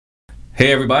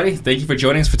Hey everybody, thank you for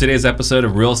joining us for today's episode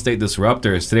of Real Estate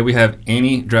Disruptors. Today we have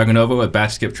Annie Dragunova with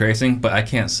Batch Skip Tracing, but I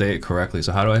can't say it correctly.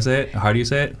 So how do I say it? How do you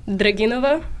say it?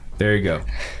 Dragunova. There you go.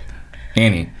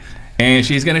 Annie. And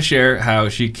she's going to share how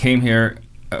she came here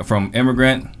from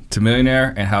immigrant to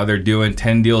millionaire and how they're doing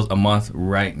 10 deals a month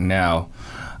right now.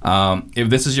 If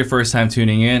this is your first time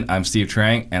tuning in, I'm Steve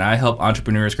Trang, and I help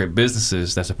entrepreneurs create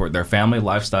businesses that support their family,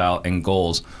 lifestyle, and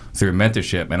goals through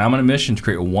mentorship. And I'm on a mission to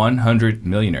create 100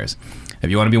 millionaires. If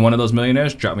you want to be one of those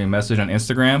millionaires, drop me a message on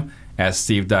Instagram at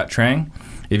steve.trang.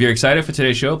 If you're excited for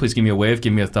today's show, please give me a wave,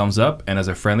 give me a thumbs up. And as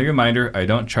a friendly reminder, I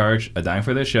don't charge a dime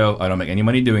for this show. I don't make any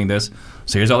money doing this.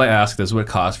 So here's all I ask. This is what it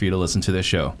costs for you to listen to this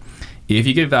show. If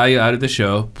you get value out of the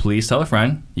show, please tell a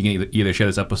friend. You can either share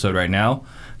this episode right now,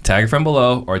 tag a friend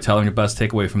below, or tell them your best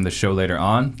takeaway from the show later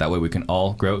on. That way we can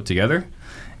all grow together.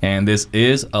 And this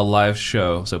is a live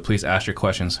show, so please ask your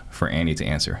questions for Annie to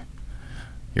answer.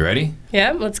 You ready?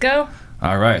 Yeah, let's go.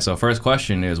 All right, so first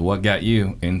question is, what got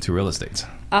you into real estate?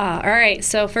 All right,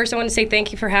 so first I want to say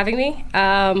thank you for having me,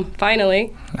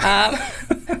 finally.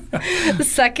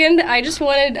 Second, I just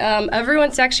wanted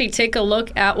everyone to actually take a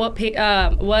look at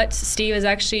what Steve is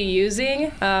actually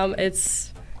using.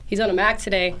 He's on a Mac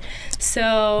today,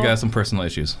 so... You got some personal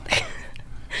issues.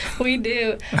 We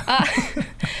do.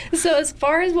 So as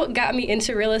far as what got me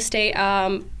into real estate,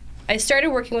 I started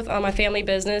working with my family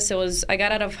business. I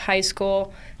got out of high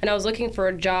school and I was looking for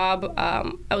a job.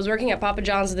 I was working at Papa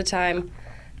John's at the time.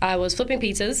 I was flipping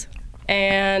pizzas,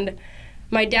 and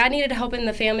my dad needed help in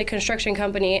the family construction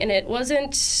company, and it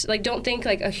wasn't don't think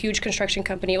like a huge construction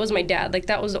company. It was my dad.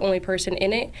 That was the only person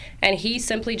in it, and he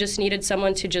simply just needed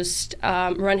someone to just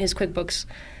run his QuickBooks.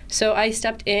 So I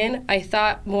stepped in. I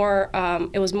thought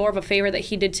it was more of a favor that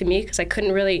he did to me because I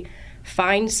couldn't really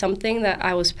find something that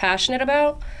I was passionate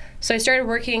about. So I started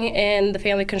working in the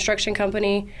family construction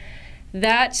company. On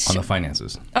the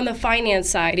finances. On the finance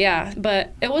side, yeah.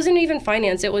 But it wasn't even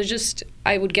finance. It was just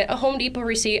I would get a Home Depot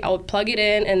receipt, I would plug it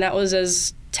in, and that was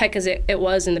as tech as it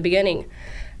was in the beginning.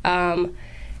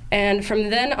 And from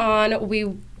then on,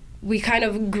 we kind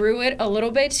of grew it a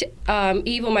little bit.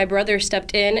 Ivo, my brother,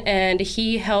 stepped in, and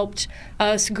he helped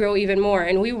us grow even more.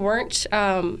 And we weren't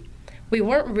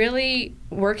really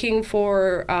working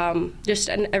for just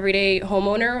an everyday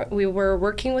homeowner. We were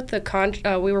working with the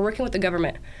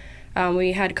government.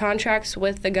 We had contracts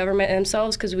with the government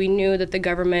themselves because we knew that the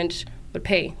government would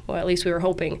pay. Well, at least we were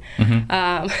hoping.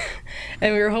 Mm-hmm.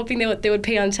 And we were hoping they would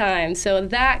pay on time. So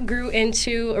that grew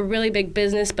into a really big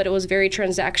business, but it was very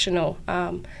transactional.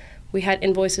 We had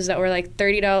invoices that were like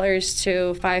 $30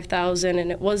 to $5,000, and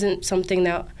it wasn't something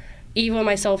that Eva and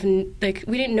myself, we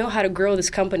didn't know how to grow this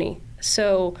company.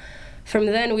 So from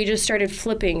then, we just started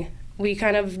flipping. We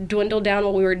kind of dwindled down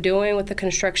what we were doing with the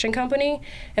construction company,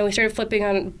 and we started flipping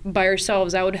on by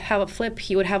ourselves. I would have a flip,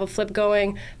 he would have a flip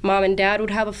going, Mom and Dad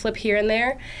would have a flip here and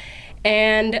there.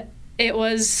 And it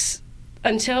wasn't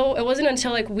until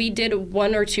we did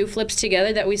one or two flips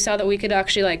together that we saw that we could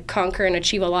actually conquer and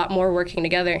achieve a lot more working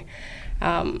together.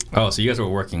 So you guys were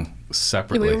working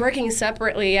separately? We were working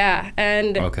separately, yeah.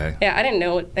 And okay. Yeah, I didn't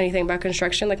know anything about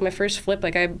construction. My first flip,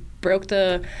 I broke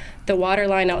the water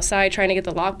line outside trying to get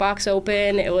the lockbox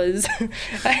open. It was,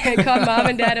 I called Mom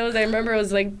and Dad. It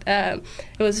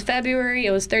was February.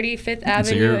 It was 35th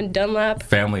Avenue and Dunlap.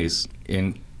 Family's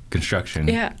in construction.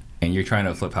 Yeah. And you're trying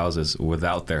to flip houses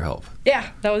without their help.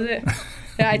 Yeah, that was it.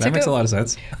 Yeah, that makes a lot of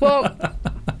sense. Well,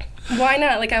 why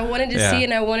not? I wanted to see,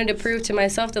 and I wanted to prove to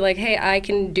myself that hey, I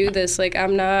can do this.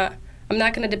 I'm not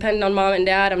going to depend on Mom and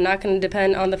Dad. I'm not going to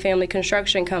depend on the family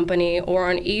construction company or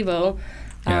on Evo.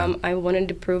 Yeah. I wanted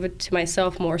to prove it to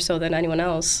myself more so than anyone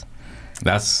else.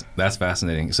 That's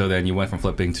fascinating. So then you went from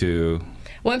flipping to...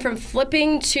 Went from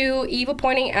flipping to Eva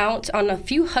pointing out on a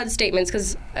few HUD statements,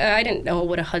 because I didn't know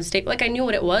what a HUD statement... I knew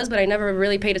what it was, but I never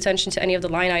really paid attention to any of the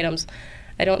line items.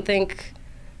 I don't think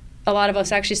a lot of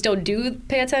us actually still do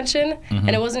pay attention. Mm-hmm.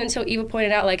 And it wasn't until Eva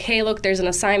pointed out, hey, look, there's an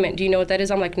assignment. Do you know what that is?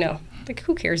 I'm like, no.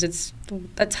 Who cares? It's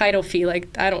a title fee.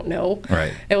 I don't know.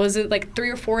 Right. It was 3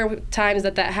 or 4 times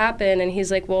that happened, and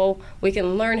he's like, well, we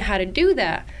can learn how to do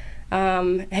that.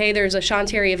 Hey, there's a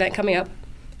Shantari event coming up.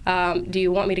 Do you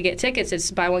want me to get tickets?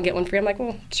 It's buy one, get one free. I'm like,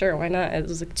 well, sure, why not? It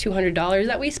was $200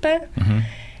 that we spent. Mm-hmm.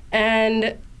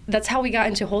 And that's how we got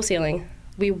into wholesaling.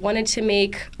 We wanted to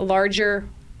make larger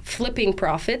flipping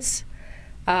profits.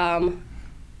 And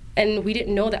we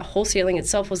didn't know that wholesaling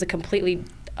itself was a completely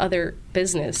other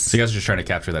business. So you guys are just trying to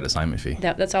capture that assignment fee.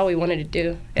 That's all we wanted to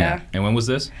do. Yeah. And when was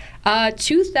this?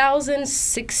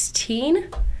 2016,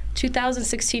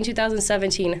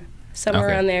 2017, somewhere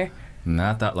around there.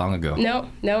 Not that long ago.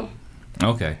 No.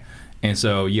 Okay. And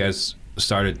so you guys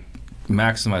started,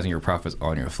 maximizing your profits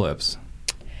on your flips.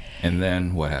 And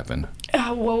then what happened?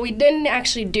 Well, we didn't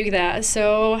actually do that.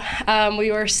 So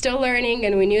we were still learning,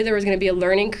 and we knew there was going to be a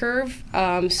learning curve.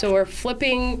 So our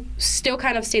flipping still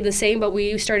kind of stayed the same, but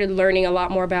we started learning a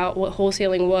lot more about what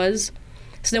wholesaling was.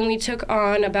 So then we took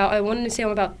on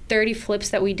about 30 flips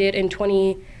that we did in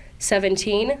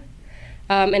 2017.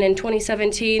 And in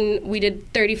 2017, we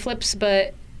did 30 flips,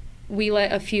 but we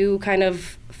let a few kind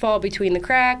of fall between the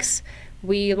cracks.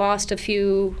 We lost a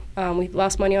few, we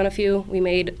lost money on a few. We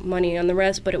made money on the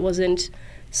rest, but it wasn't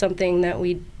something that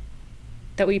we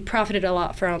profited a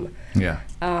lot from. Yeah.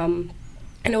 And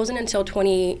it wasn't until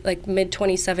mid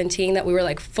 2017 that we were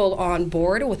like full on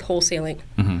board with wholesaling.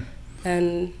 Mm-hmm.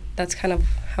 And that's kind of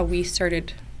how we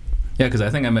started. Yeah, because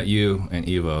I think I met you and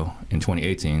Evo in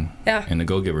 2018 in the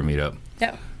Go Giver meetup.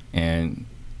 Yeah. And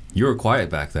you were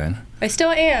quiet back then. I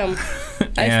still am.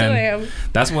 I still am.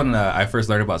 That's when I first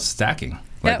learned about stacking,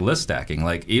 list stacking.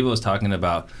 Like Evo was talking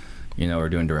about, we're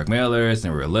doing direct mailers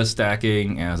and we're list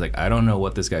stacking, and I was like, I don't know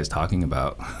what this guy's talking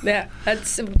about. Yeah, that's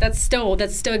still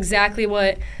exactly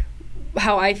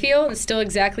how I feel. It's still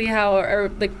exactly how,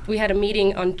 we had a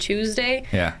meeting on Tuesday.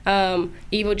 Yeah.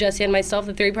 Evo, Jesse, and myself,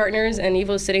 the three partners, and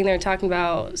Evo's sitting there talking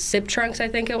about SIP trunks, I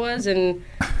think it was,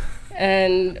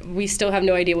 and we still have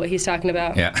no idea what he's talking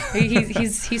about. Yeah.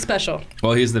 He's special.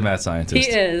 Well, he's the mad scientist.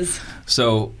 He is.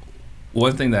 So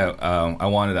one thing that I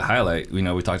wanted to highlight, we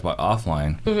talked about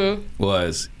offline,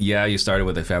 was, you started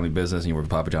with a family business and you worked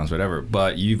with Papa John's, whatever,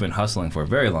 but you've been hustling for a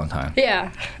very long time.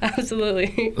 Yeah,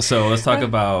 absolutely. So let's talk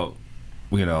about,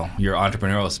 your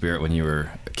entrepreneurial spirit when you were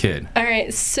a kid. All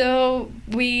right, so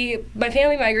my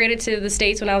family migrated to the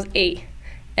States when I was 8.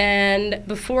 And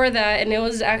before that, and it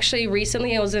was actually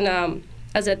recently, it was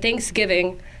as a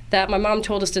Thanksgiving that my mom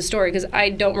told us the story, because I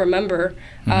don't remember.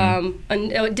 And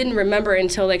I didn't remember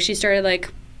until she started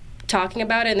talking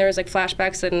about it, and there was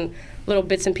flashbacks and little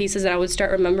bits and pieces that I would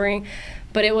start remembering.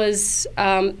 But it was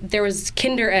there was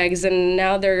Kinder eggs, and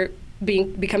now they're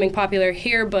becoming popular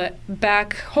here. But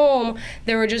back home,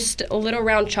 there were just little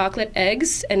round chocolate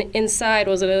eggs, and inside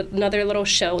was another little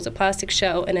shell. It was a plastic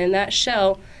shell, and in that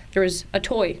shell there was a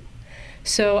toy.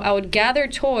 So I would gather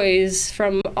toys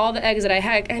from all the eggs that I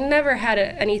had. I never had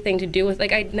anything to do with,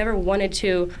 I never wanted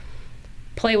to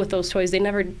play with those toys. They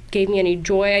never gave me any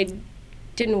joy. I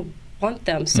didn't want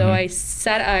them. So I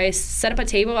set up a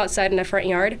table outside in the front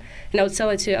yard, and I would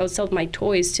sell my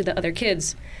toys to the other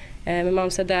kids. And my mom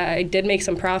said that I did make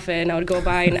some profit, and I would go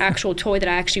buy an actual toy that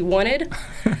I actually wanted.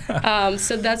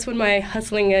 So that's when my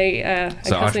hustling entrepreneur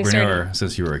started.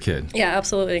 Since you were a kid. Yeah,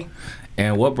 absolutely.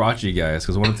 And what brought you guys,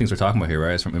 because one of the things we're talking about here,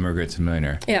 right, is from immigrant to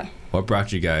millionaire. Yeah. What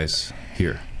brought you guys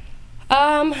here?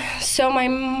 So my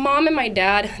mom and my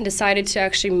dad decided to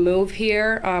actually move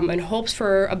here in hopes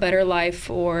for a better life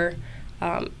for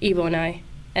Evo and I.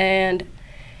 And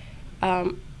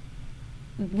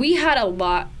we had a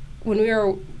lot when we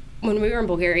were in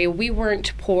Bulgaria. We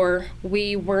weren't poor.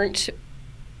 We weren't.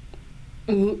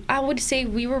 I would say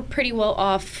we were pretty well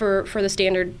off for the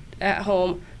standard at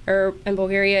home or in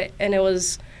Bulgaria, and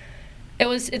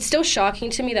it's still shocking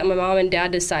to me that my mom and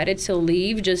dad decided to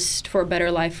leave just for a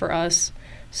better life for us.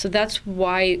 So that's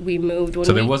why we moved.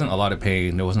 So there wasn't a lot of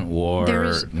pain. There wasn't war.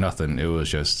 Nothing. It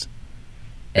was just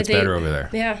better over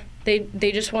there. Yeah.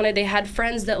 They just wanted. They had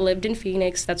friends that lived in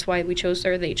Phoenix. That's why they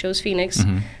chose Phoenix.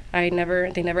 They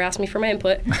never asked me for my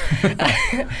input.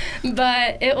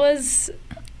 But it was.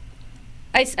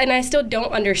 I still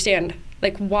don't understand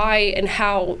why and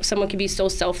how someone could be so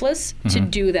selfless to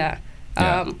do that.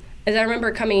 Yeah. As I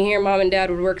remember coming here, mom and dad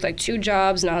would work 2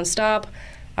 jobs nonstop.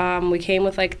 We came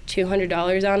with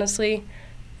 $200, honestly.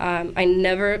 I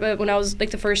never, when I was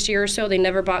the first year or so, they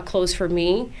never bought clothes for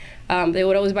me. They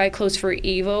would always buy clothes for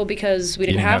Evo because we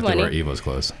didn't have money. You didn't have to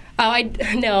wear Evo's clothes.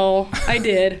 No, I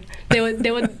did. They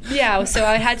would, yeah. So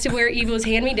I had to wear Evo's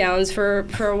hand-me-downs for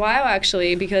a while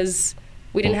actually because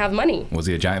we didn't have money. Was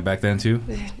he a giant back then too?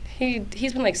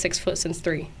 He's been 6 foot since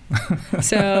 3.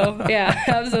 So yeah,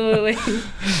 absolutely.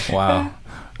 Wow.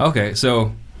 Okay,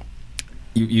 so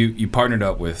you partnered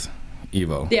up with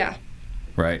Evo. Yeah.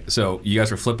 Right. So you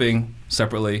guys were flipping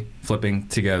separately, flipping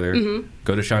together.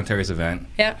 Go to Sean Terry's event.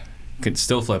 Yeah.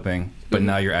 Still flipping, but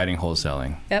now you're adding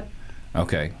wholesaling. Yep.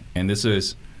 Okay. And this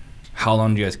is how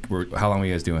long were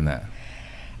you guys doing that?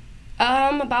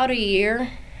 About a year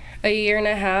and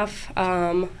a half.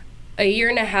 A year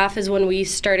and a half is when we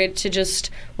started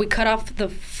to we cut off the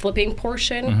flipping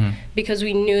portion because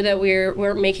we knew that we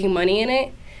weren't making money in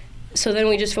it. So then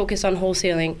we just focused on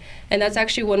wholesaling, and that's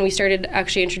actually when we started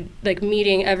actually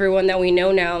meeting everyone that we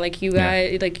know now, you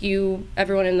guys,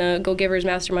 everyone in the Go Givers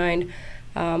Mastermind,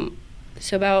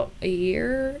 So about a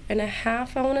year and a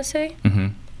half, I want to say. Mm-hmm.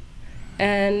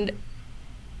 And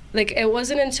like it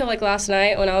wasn't until like last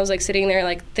night when I was like sitting there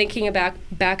like thinking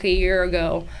back a year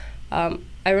ago. I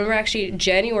remember actually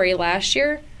January last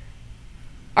year,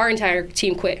 our entire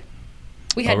team quit.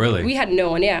 We had really? We had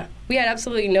no one. Yeah, we had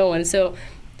absolutely no one. So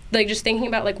like just thinking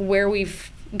about like where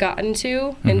we've gotten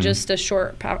to in just a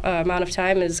short amount of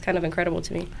time is kind of incredible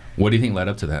to me. What do you think led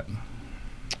up to that?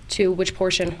 To which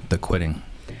portion? The quitting.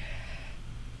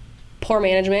 Poor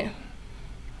management.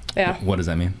 Yeah. What does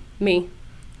that mean? Me.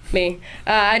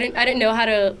 I didn't know how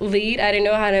to lead. I didn't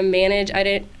know how to manage. I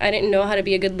didn't know how to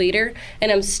be a good leader.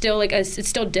 And I'm still like it's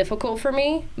still difficult for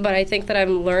me. But I think that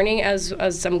I'm learning as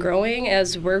I'm growing,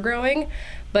 as we're growing.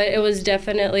 But it was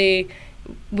definitely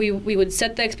we would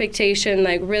set the expectation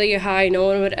like really high. No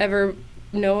one would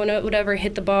ever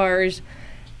hit the bars.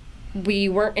 We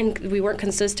weren't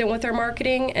consistent with our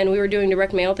marketing, and we were doing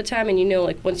direct mail at the time. And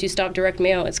like once you stop direct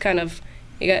mail, it's kind of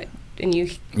you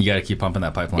got to keep pumping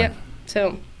that pipeline. Yeah.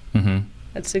 So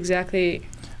that's exactly.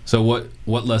 So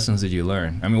what lessons did you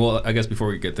learn? I mean, well, I guess before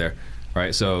we get there,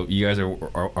 right? So you guys are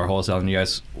wholesaling. You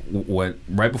guys went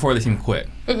right before the team quit.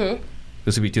 Mm-hmm.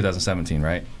 This would be 2017,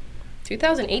 right?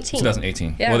 2018.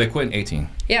 2018. Yeah. Well, they quit in 18.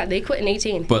 Yeah, they quit in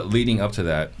 18. But leading up to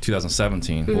that,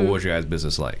 2017, what was your guys'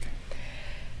 business like?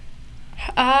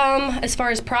 As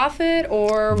far as profit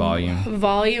or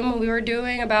volume, we were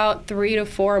doing about 3 to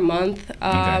 4 a month.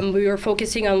 Okay. We were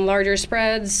focusing on larger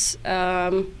spreads.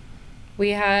 We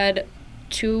had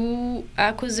 2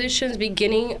 acquisitions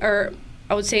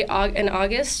I would say in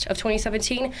August of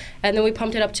 2017, and then we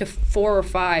pumped it up to 4 or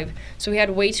 5. So we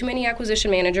had way too many acquisition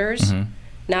managers,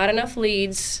 not enough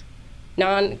leads,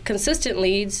 non-consistent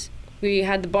leads. We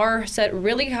had the bar set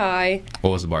really high.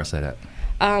 What was the bar set at?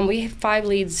 We have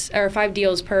 5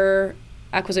 deals per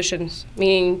acquisitions,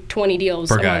 meaning 20 deals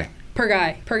per guy. Per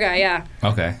guy, yeah.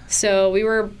 Okay. So we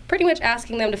were pretty much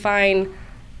asking them to find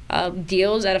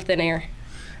deals out of thin air.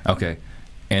 Okay.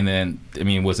 And then, I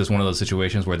mean, was this one of those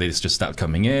situations where they just stopped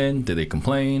coming in? Did they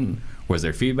complain? Was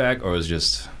there feedback, or was it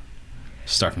just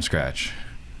start from scratch?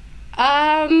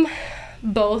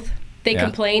 Both. They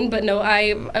complained, but no,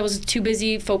 I was too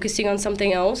busy focusing on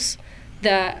something else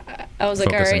that I was like,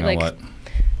 Focusing all right, on like what?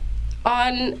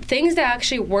 On things that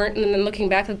actually weren't, and then looking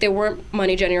back, that they weren't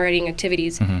money generating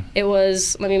activities. It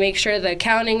was, let me make sure the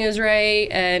accounting is right,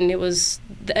 and it was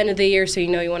the end of the year, so you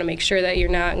want to make sure that you're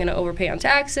not going to overpay on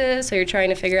taxes, so you're trying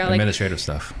to figure out administrative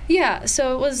stuff. Yeah,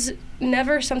 so it was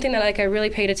never something that I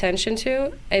really paid attention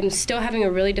to. I'm still having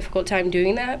a really difficult time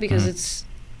doing that because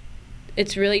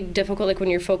it's really difficult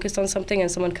when you're focused on something and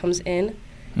someone comes in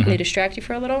and they distract you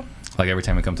for a little. Like every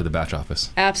time we come to the batch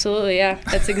office. Absolutely, yeah.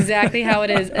 That's exactly how it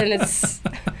is, and it's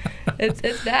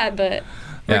bad, but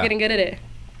we're getting good at it.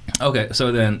 Okay,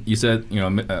 so then you said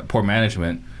poor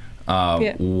management.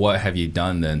 What have you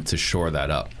done then to shore that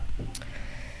up?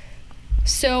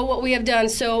 So what we have done,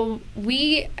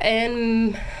 we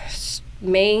in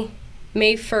May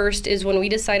 1st is when we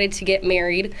decided to get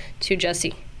married to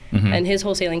Jesse and his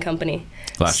wholesaling company.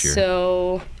 Last year.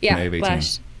 So yeah, May of 18.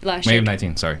 Last May year. of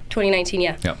 19, sorry. 2019,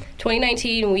 yeah. Yep.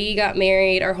 2019, we got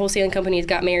married. Our wholesaling companies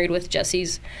got married with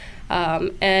Jesse's.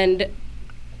 And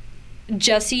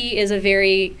Jesse is a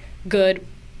very good,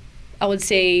 I would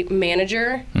say,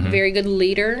 manager, very good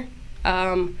leader.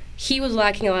 He was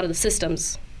lacking a lot of the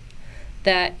systems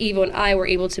that Eva and I were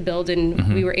able to build,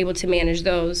 and we were able to manage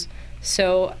those.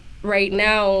 So right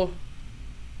now,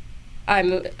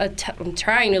 I'm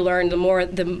trying to learn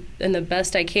the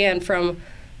best I can from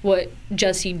what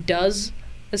Jesse does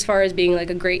as far as being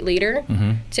like a great leader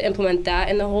to implement that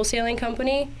in the wholesaling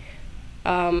company.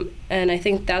 And I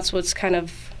think that's what's kind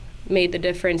of made the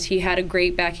difference. He had a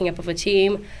great backing up of a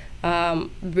team,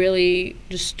 really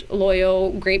just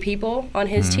loyal, great people on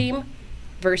his team,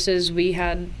 versus we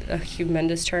had a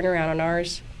tremendous turnaround on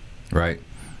ours. Right.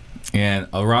 And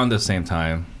around the same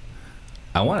time,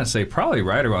 I want to say probably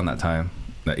right around that time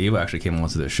that Eva actually came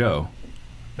onto the show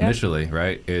initially,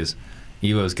 right, is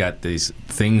Evo's got these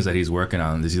things that he's working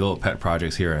on, these little pet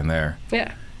projects here and there.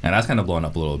 Yeah. And that's kind of blown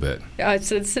up a little bit.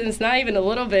 It's not even a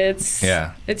little bit.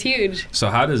 It's huge. So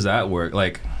how does that work?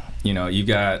 Like, you've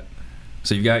got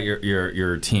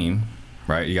your team,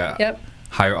 right? You got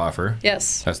Higher Offer.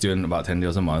 Yes. That's doing about 10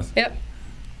 deals a month. Yep.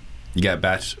 You got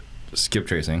Batch Skip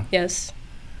Tracing. Yes.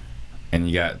 And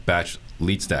you got Batch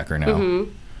Lead Stacker now.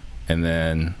 And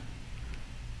then,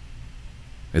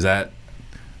 is that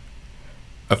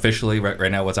officially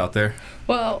right now what's out there?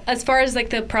 Well, as far as like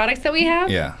the products that we have,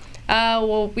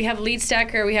 well, we have Lead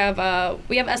Stacker, we have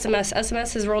SMS.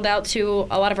 SMS has rolled out to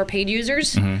a lot of our paid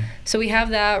users, so we have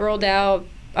that rolled out.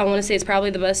 I want to say it's probably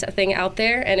the best thing out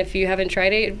there. And if you haven't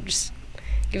tried it, just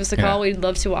give us a call. We'd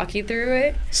love to walk you through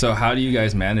it. So how do you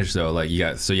guys manage though? Like you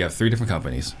have 3 different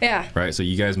companies. Yeah. Right. So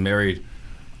you guys married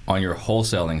on your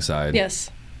wholesaling side.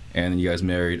 Yes. And you guys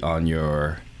married on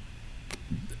your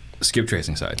skip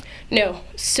tracing side. No.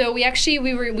 So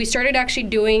we started actually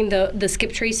doing the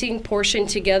skip tracing portion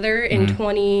together in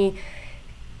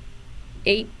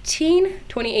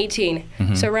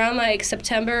 2018. So around like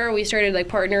September, we started like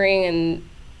partnering and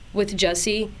with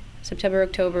Jesse. September,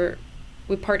 October,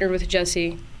 we partnered with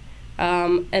Jesse.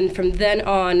 And from then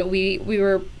on, we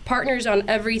were partners on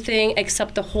everything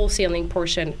except the wholesaling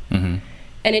portion.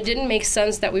 And it didn't make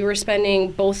sense that we were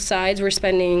spending both sides. We're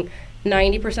spending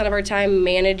 90% of our time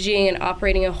managing and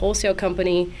operating a wholesale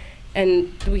company,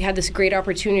 and we had this great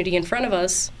opportunity in front of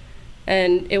us,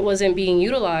 and it wasn't being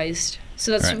utilized.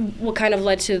 So that's what kind of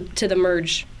led to the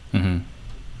merge.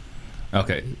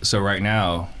 Okay, so right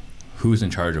now, who's in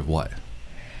charge of what?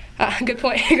 Good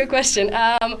point. Good question.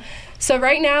 So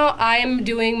right now, I'm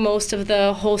doing most of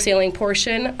the wholesaling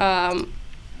portion.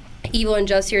 Evo and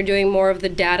Jesse are doing more of the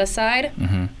data side.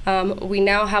 We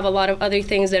now have a lot of other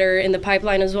things that are in the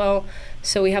pipeline as well.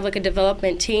 So we have like a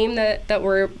development team that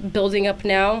we're building up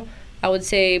now. I would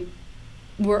say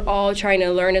we're all trying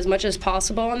to learn as much as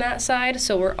possible on that side.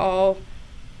 So we're all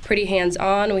pretty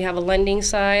hands-on. We have a lending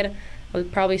side. I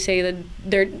would probably say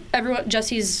that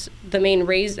Jesse's the main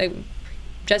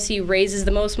Jesse raises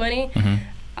the most money.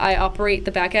 I operate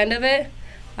the back end of it.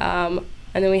 And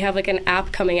then we have like an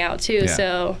app coming out too.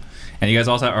 So. And you guys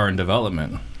also are in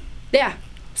development. Yeah.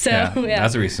 So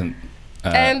that's a recent.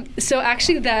 So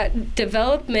actually, that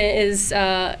development is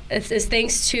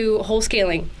thanks to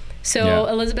wholesaling. So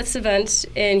Elizabeth's event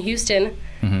in Houston,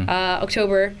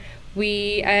 October,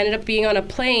 I ended up being on a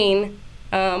plane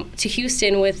to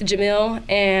Houston with Jamil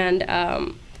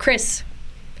and Chris,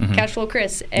 Cashflow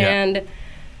Chris, and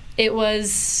it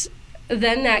was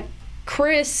then that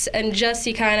Chris and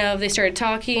Jesse they started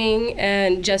talking,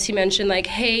 and Jesse mentioned like,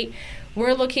 hey,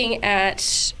 we're looking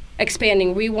at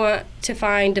expanding. We want to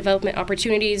find development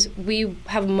opportunities. We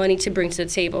have money to bring to the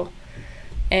table.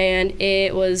 And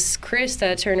it was Chris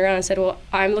that turned around and said, well,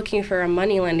 I'm looking for a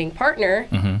money lending partner.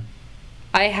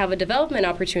 I have a development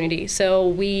opportunity. So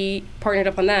we partnered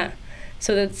up on that.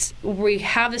 So we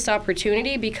have this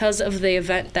opportunity because of the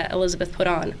event that Elizabeth put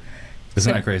on.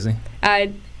 Isn't that crazy?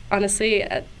 Honestly,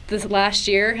 this last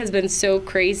year has been so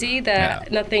crazy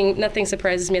that nothing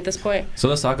surprises me at this point. So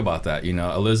let's talk about that.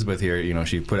 Elizabeth here,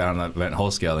 she put out an event,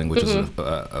 Wholesaling, which is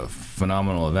a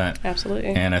phenomenal event.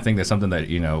 Absolutely. And I think that's something that,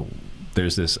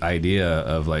 there's this idea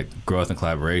of like growth and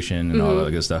collaboration and all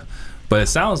that good stuff. But it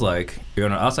sounds like,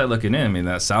 outside looking in, I mean,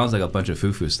 that sounds like a bunch of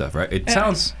foo-foo stuff, right? It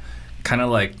sounds kind of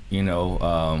like,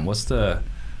 what's the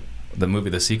movie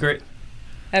The Secret?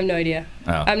 I have no idea.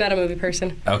 Oh. I'm not a movie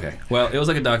person. Okay. Well, it was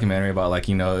like a documentary about like,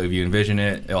 if you envision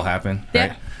it, it'll happen,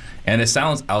 right? And it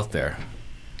sounds out there,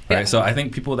 right? So I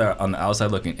think people that are on the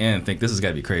outside looking in think this has got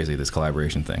to be crazy, this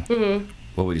collaboration thing.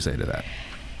 What would you say to that?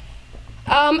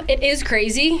 It is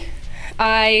crazy.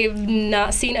 I've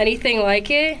not seen anything like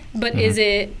it, but is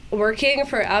it working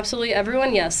for absolutely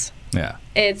everyone? Yes. Yeah.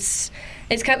 It's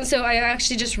kind of, so I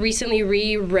actually just recently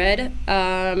reread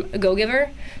Go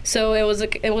Giver. So it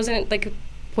wasn't like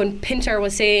when Pintar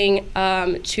was saying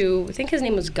to, I think his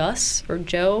name was Gus or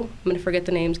Joe, I'm going to forget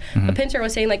the names, but Pintar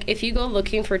was saying, like, if you go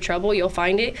looking for trouble, you'll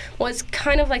find it. Well, it's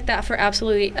kind of like that for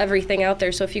absolutely everything out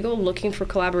there. So if you go looking for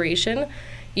collaboration,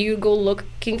 you go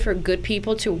looking for good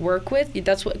people to work with,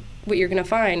 that's what you're going to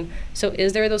find. So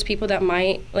is there those people that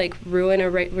might, like, ruin a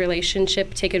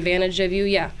relationship, take advantage of you?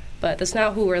 Yeah, but that's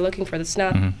not who we're looking for. That's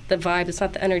not the vibe. That's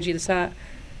not the energy. That's not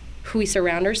who we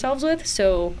surround ourselves with.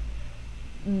 So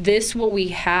what we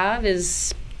have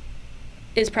is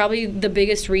probably the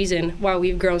biggest reason why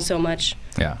we've grown so much.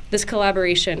 Yeah. This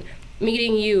collaboration,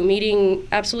 meeting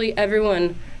absolutely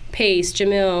everyone, Pace,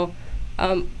 Jamil,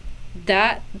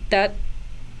 that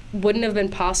wouldn't have been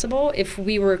possible if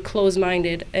we were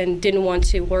closed-minded and didn't want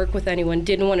to work with anyone,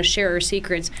 didn't want to share our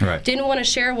secrets, didn't want to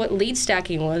share what lead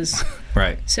stacking was.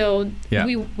 Right. So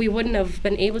we wouldn't have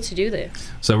been able to do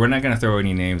this. So we're not going to throw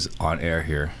any names on air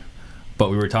here, but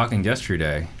we were talking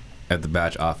yesterday at the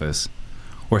batch office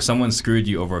where someone screwed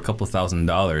you over a couple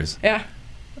 $1,000s. Yeah.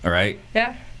 All right?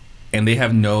 Yeah. And they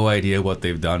have no idea what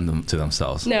they've done to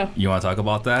themselves. No. You want to talk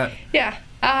about that? Yeah.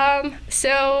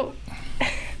 So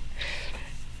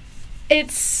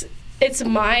it's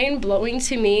mind-blowing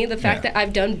to me, the fact that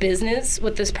I've done business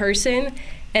with this person,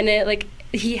 and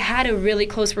he had a really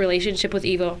close relationship with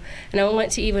Evo. And I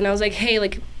went to Evo and I was like, hey,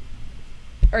 like,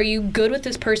 are you good with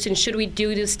this person? Should we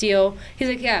do this deal? He's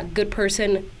like, yeah, good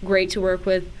person, great to work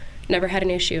with. never had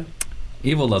an issue.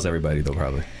 Evil loves everybody, though,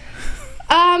 probably.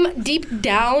 Deep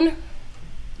down,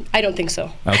 I don't think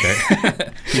so.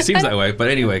 Okay. He seems that way, but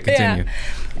anyway, continue. Yeah.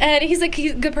 And he's a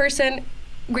good person,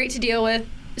 great to deal with.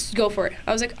 Just go for it.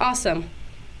 I was like, awesome.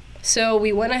 So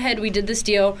we went ahead, we did this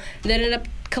deal, then ended up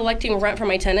collecting rent from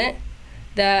my tenant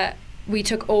that we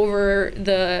took over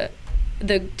the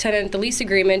tenant, the lease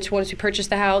agreement once we purchased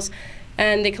the house,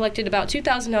 and they collected about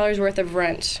 $2,000 worth of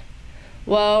rent.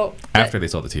 Well, after they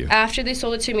sold it to you. After they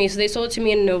sold it to me. So they sold it to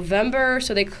me in November,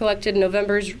 so they collected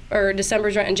November's or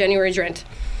December's rent and January's rent.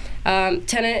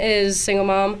 Tenant is single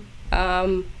mom,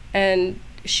 and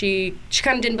she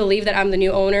kind of didn't believe that I'm the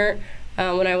new owner.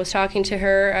 When I was talking to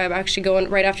her, I'm actually going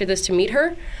right after this to meet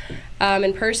her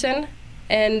in person,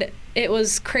 and it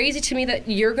was crazy to me that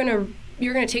you're gonna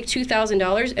take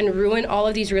 $2,000 and ruin all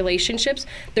of these relationships.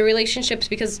 The relationships,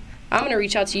 because I'm gonna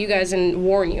reach out to you guys and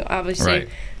warn you, obviously,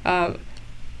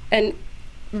 and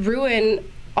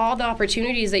ruin all the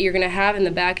opportunities that you're gonna have in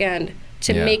the back end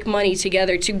to make money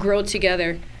together, to grow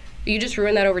together. You just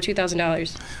ruined that over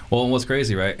 $2,000. Well, what's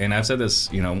crazy, right? And I've said this,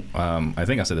 I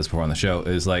think I've said this before on the show,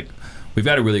 is like, we've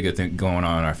got a really good thing going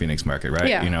on in our Phoenix market, right?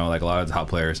 Yeah. Like a lot of the top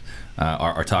players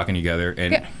are talking together,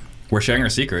 and we're sharing our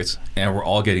secrets, and we're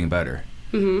all getting better,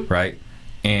 right?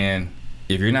 And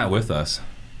if you're not with us,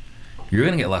 you're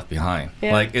going to get left behind.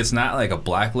 Yeah. Like, it's not like a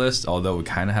blacklist, although we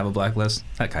kind of have a blacklist.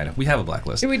 Not kind of. We have a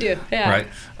blacklist. We do, yeah.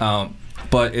 Right?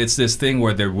 But it's this thing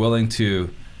where they're willing to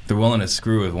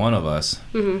screw with one of us.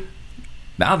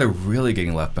 Now they're really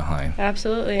getting left behind.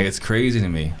 Absolutely. It's crazy to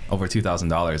me, over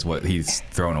 $2,000 what he's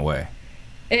thrown away.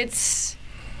 And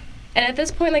at this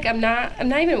point, like, I'm not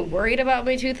even worried about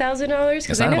my $2,000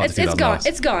 because I know it's gone.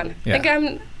 It's gone. Yeah.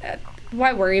 Like,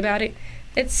 why worry about it?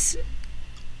 It's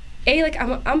like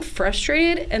I'm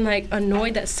frustrated and like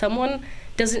annoyed that someone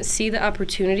doesn't see the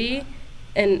opportunity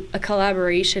in a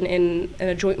collaboration in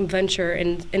a joint venture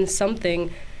in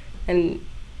something, and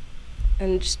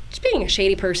just being a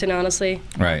shady person, honestly.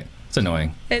 Right. It's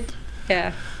annoying.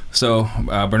 Yeah. So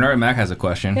Bernard Mack has a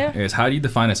question. Yeah. Is how do you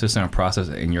define a system and process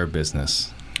in your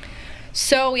business?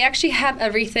 So we actually have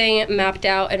everything mapped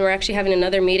out, and we're actually having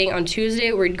another meeting on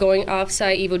Tuesday. We're going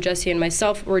off-site, Evo, Jesse, and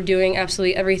myself. We're doing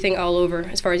absolutely everything all over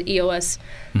as far as EOS.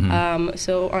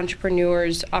 So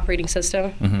entrepreneurs operating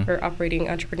system, or operating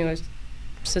entrepreneurs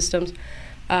systems.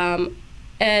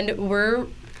 And we're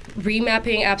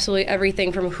remapping absolutely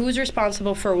everything from who's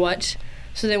responsible for what,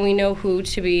 so then we know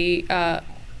who's going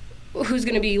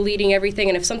to be leading everything,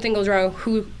 and if something goes wrong,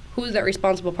 who's that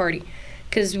responsible party?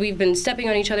 Because we've been stepping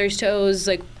on each other's toes,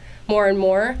 like, more and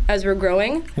more as we're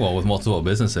growing. Well, with multiple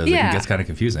businesses, it gets kind of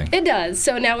confusing. It does.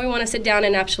 So now we want to sit down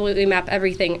and absolutely map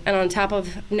everything. And on top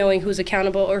of knowing who's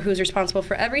accountable or who's responsible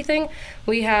for everything,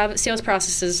 we have sales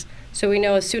processes. So we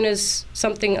know as soon as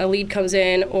a lead comes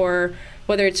in, or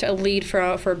whether it's a lead for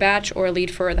a batch or a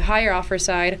lead for the higher offer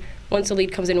side, once a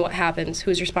lead comes in, what happens?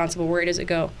 Who's responsible? Where does it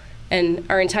go? And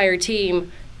our entire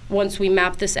team, once we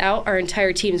map this out, our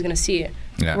entire team is going to see it.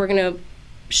 Yeah. We're going to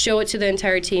show it to the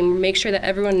entire team, make sure that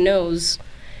everyone knows,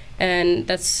 and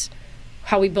that's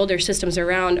how we build our systems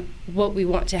around what we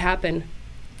want to happen.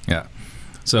 Yeah.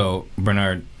 So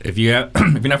Bernard, if you're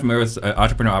not familiar with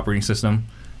Entrepreneur Operating System,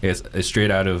 it's straight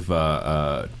out of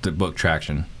the book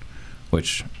Traction,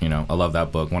 which I love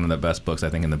that book. One of the best books I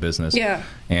think in the business. Yeah.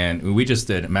 And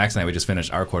Max and I just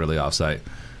finished our quarterly offsite,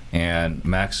 and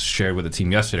Max shared with the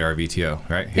team yesterday our VTO.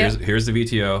 Right. Here's the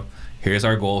VTO. Here's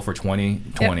our goal for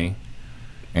 2020. Yep.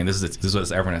 And this is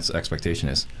what everyone's expectation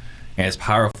is. And it's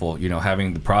powerful,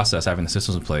 having the process, having the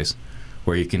systems in place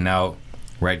where you can now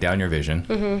write down your vision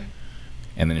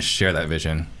and then share that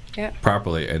vision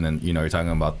properly. And then, you're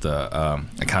talking about the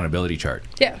accountability chart.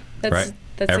 Yeah. That's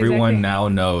everyone now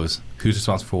knows who's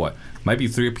responsible for what. Might be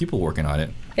 3 people working on it.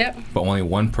 Yeah. But only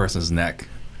one person's neck.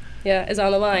 Yeah, is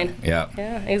on the line. Yeah.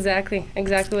 Yeah, exactly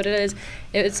what it is.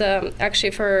 It's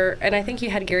actually and I think you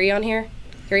had Gary on here.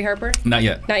 Gary Harper? Not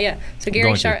yet. So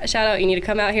Gary, shout out, you need to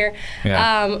come out here.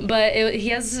 Yeah. But he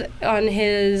has on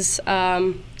his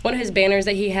one of his banners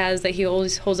that he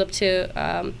always holds up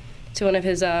to one of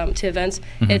his to events.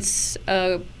 It's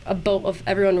a boat of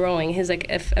everyone rowing. His, like,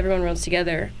 if everyone rows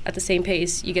together at the same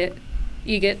pace, you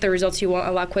get the results you want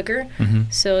a lot quicker.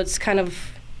 So it's kind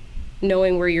of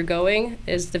knowing where you're going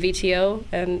is the VTO,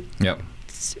 and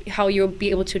it's how you'll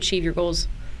be able to achieve your goals.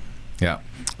 Yeah.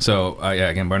 So,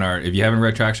 again, Bernard, if you haven't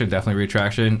read Traction, definitely read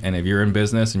Traction. And if you're in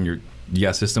business and you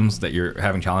got systems that you're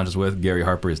having challenges with, Gary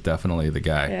Harper is definitely the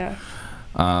guy.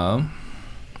 Yeah.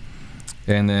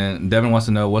 And then Devin wants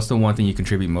to know, what's the one thing you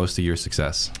contribute most to your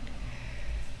success?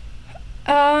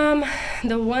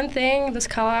 The one thing, this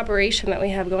collaboration that we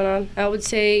have going on, I would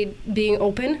say being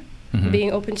open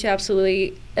being open to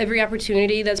absolutely every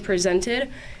opportunity that's presented,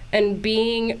 and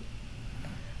being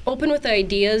open with the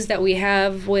ideas that we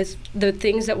have with the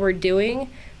things that we're doing,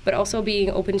 but also being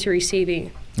open to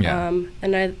receiving. Yeah.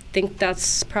 And I think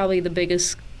that's probably the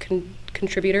biggest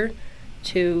contributor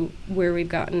to where we've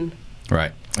gotten.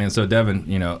 Right. And so,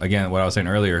 Devin, again, what I was saying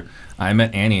earlier, I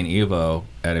met Annie and Evo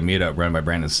at a meetup run by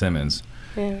Brandon Simmons.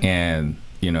 Yeah. And,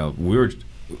 we were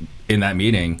in that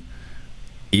meeting,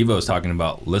 Evo was talking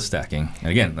about list stacking. And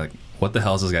again, like, what the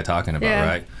hell is this guy talking about,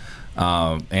 right?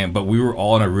 But we were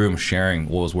all in a room sharing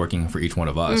what was working for each one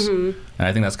of us. And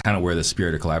I think that's kind of where the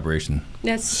spirit of collaboration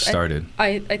started.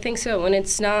 I think so. And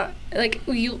it's not like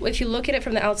if you look at it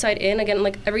from the outside in, again,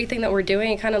 like everything that we're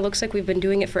doing, it kind of looks like we've been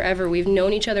doing it forever. We've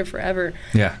known each other forever.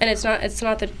 Yeah. And it's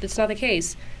not the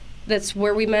case. That's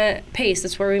where we met Pace.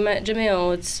 That's where we met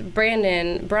Jamil. It's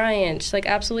Brandon, Bryant, like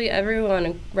absolutely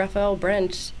everyone, Raphael,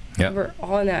 Brent. Yep. We're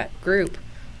all in that group.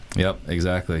 Yep,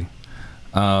 exactly.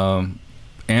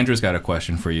 Andrew's got a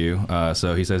question for you.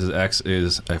 So he says his ex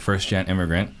is a first-gen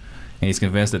immigrant, and he's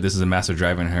convinced that this is a massive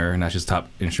drive in her, not just top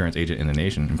insurance agent in the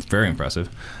nation. Very impressive.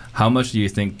 How much do you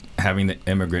think having the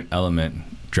immigrant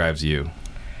element drives you?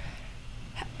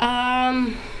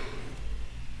 Honestly,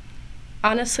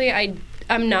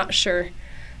 I'm not sure.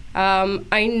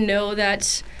 I know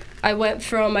that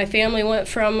my family went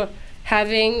from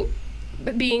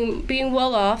being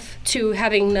well off to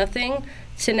having nothing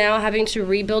to now having to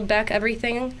rebuild back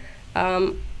everything.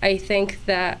 I think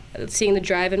that seeing the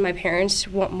drive in my parents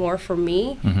want more for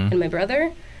me and my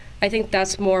brother, I think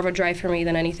that's more of a drive for me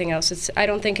than anything else. I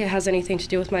don't think it has anything to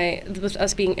do with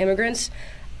us being immigrants.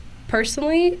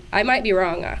 Personally, I might be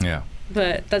wrong. Yeah.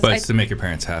 But it's to make your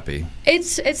parents happy.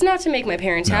 It's not to make my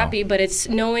parents happy, but it's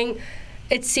seeing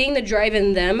the drive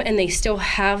in them, and they still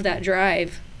have that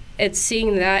drive. It's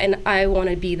seeing that, and I want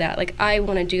to be that. Like, I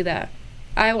want to do that.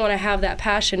 I want to have that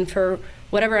passion for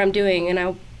whatever I'm doing,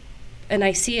 and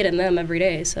I see it in them every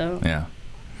day. So yeah,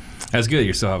 that's good.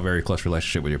 You still have a very close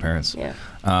relationship with your parents.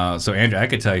 Yeah. So Andrew, I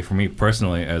could tell you, for me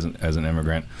personally, as an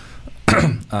immigrant,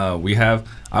 we have,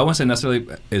 I wouldn't say necessarily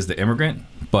is the immigrant,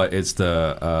 but it's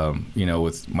the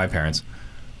with my parents,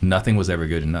 nothing was ever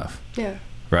good enough. Yeah.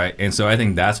 Right. And so I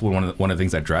think that's one of the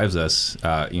things that drives us.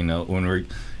 When we're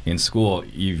in school,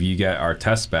 you get our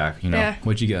tests back.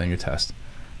 What'd you get on your test?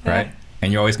 Right. Yeah.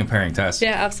 And you're always comparing tests.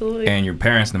 Yeah, absolutely. And your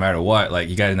parents, no matter what, like,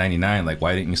 you got a 99, like,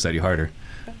 why didn't you study harder?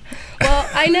 Well,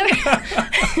 I never.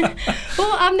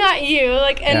 Well, I'm not you.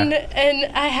 Like, and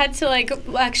I had to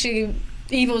actually.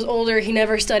 Evo's older. He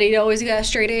never studied. Always got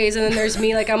straight A's. And then there's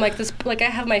me. Like, I'm like this. Like, I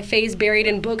have my face buried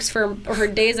in books for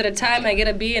days at a time. I get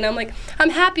a B, and I'm like, I'm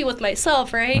happy with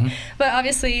myself, right? Mm-hmm. But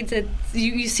obviously,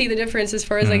 you see the difference as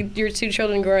far as like your two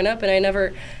children growing up, and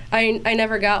I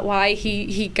never got why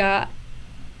he got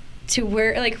to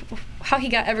where, like, how he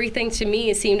got everything to me.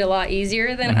 It seemed a lot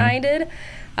easier than I did.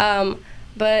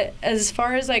 But as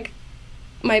far as like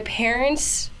my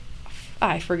parents,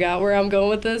 I forgot where I'm going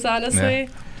with this, honestly. Yeah.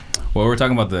 Well, we're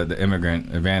talking about the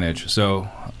immigrant advantage. So,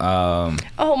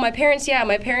 my parents,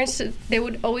 they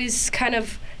would always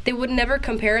they would never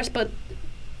compare us, but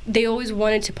they always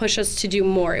wanted to push us to do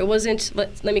more. It wasn't,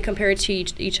 let me compare it to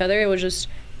each other. It was just,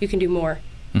 you can do more.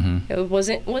 Mm-hmm. It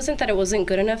wasn't that it wasn't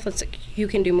good enough. It's like, you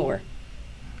can do more.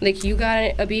 Like, you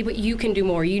got a B, but you can do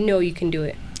more. You know you can do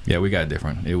it. Yeah, we got it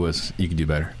different. It was, you could do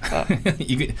better. Oh.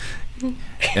 You could,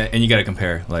 and you got to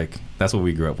compare. Like, that's what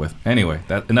we grew up with. Anyway,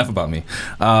 enough about me.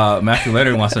 Matthew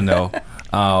Leonard wants to know,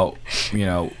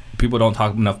 people don't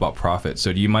talk enough about profit.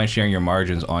 So do you mind sharing your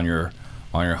margins on your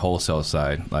wholesale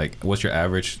side? Like, what's your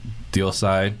average deal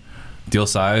size,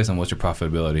 and what's your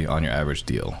profitability on your average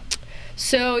deal?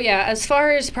 So yeah, as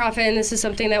far as profit, and this is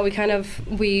something that we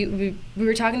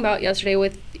were talking about yesterday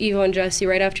with Evo and Jesse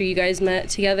right after you guys met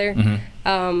together.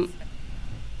 Mm-hmm.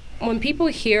 When people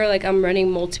hear like I'm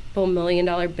running multiple $1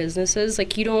 million businesses,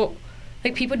 like people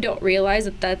don't realize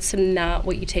that that's not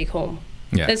what you take home.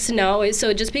 Yeah. That's not.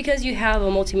 So just because you have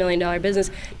a multi-million-dollar business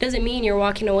doesn't mean you're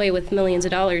walking away with millions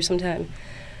of dollars sometime.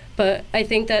 But I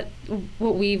think that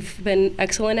what we've been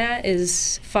excellent at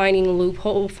is finding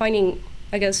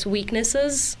I guess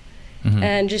weaknesses, mm-hmm.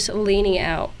 and just leaning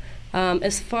out.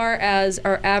 As far as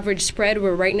our average spread,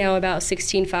 we're right now about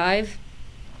 16.5.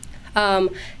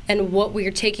 And what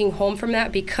we're taking home from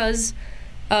that, because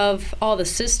of all the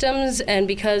systems and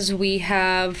because we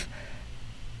have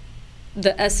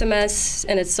the SMS,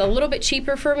 and it's a little bit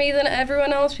cheaper for me than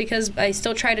everyone else because I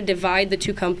still try to divide the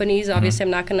two companies. Mm-hmm. Obviously,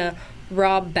 I'm not going to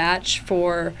rob batch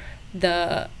for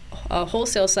the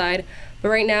wholesale side. But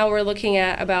right now we're looking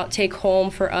at about take home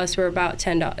for us, we're about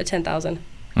 10,000.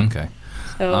 Okay.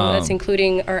 So that's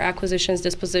including our acquisitions,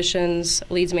 dispositions,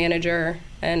 leads manager,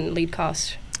 and lead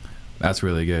cost. That's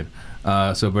really good.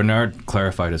 So Bernard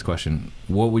clarified his question.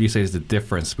 What would you say is the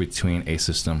difference between a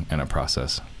system and a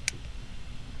process?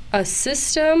 A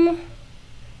system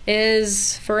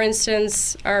is, for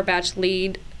instance, our batch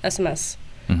lead SMS.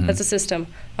 Mm-hmm. That's a system.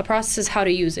 A process is how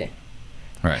to use it.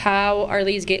 Right. How our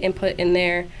leads get input in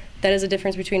there. That is a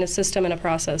difference between a system and a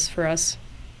process for us.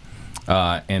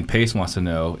 And Pace wants to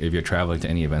know if you're traveling to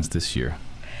any events this year.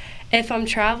 If I'm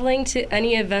traveling to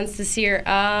any events this year,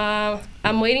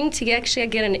 I'm waiting to get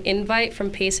an invite from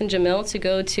Pace and Jamil to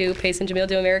go to Pace and Jamil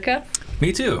Do America.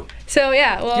 Me too. So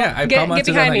yeah, well, I get commented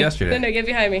behind on that me. yesterday. No, get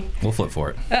behind me. We'll flip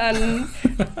for it.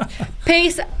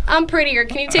 Pace, I'm prettier.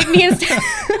 Can you take me instead?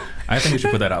 I think we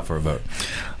should put that out for a vote.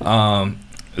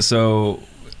 So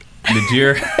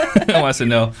Najir wants to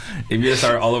know, if you were to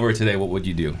start all over today, what would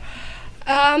you do?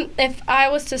 If I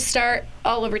was to start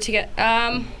all over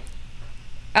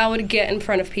I would get in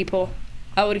front of people.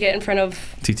 I would get in front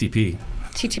of TTP.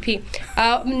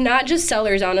 Not just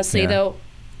sellers, honestly, Yeah. though.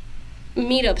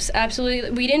 Meetups,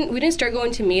 absolutely. We didn't start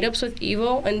going to meetups with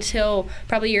Evo until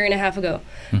probably a year and a half ago.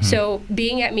 Mm-hmm. So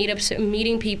being at meetups,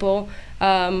 meeting people,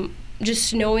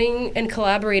 just knowing and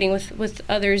collaborating with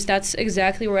others, that's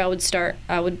exactly where I would start.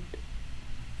 I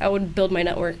would build my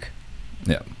network.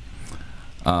 Yeah.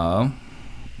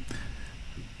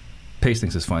 Pace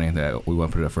thinks it's funny that we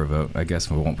won't put it up for a vote. I guess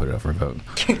we won't put it up for a vote.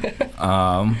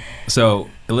 So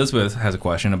Elizabeth has a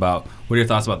question about, what are your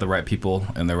thoughts about the right people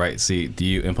in the right seat? Do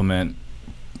you implement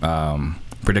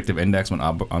predictive index when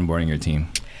onboarding your team?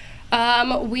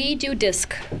 We do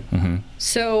DISC. Mm-hmm.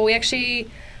 So we actually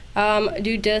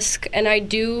do DISC, and I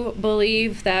do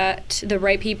believe that the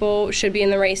right people should be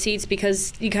in the right seats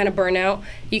because you kind of burn out.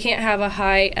 You can't have a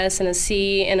high S and a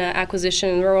C in an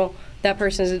acquisition role. That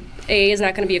person is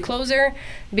not going to be a closer.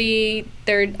 B,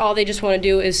 all they just want to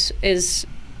do is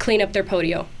clean up their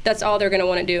podio. That's all they're going to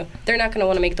want to do. They're not going to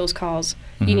want to make those calls.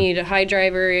 Mm-hmm. You need a high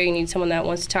driver. You need someone that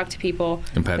wants to talk to people.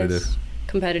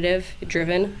 Competitive,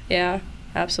 driven. Yeah,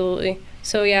 absolutely.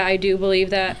 So yeah, I do believe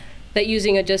that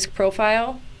using a DISC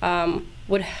profile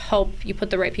would help you put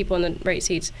the right people in the right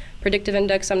seats. Predictive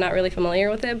index, I'm not really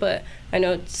familiar with it, but I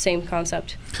know it's the same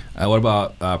concept. What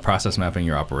about process mapping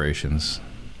your operations?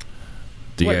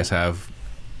 How do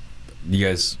you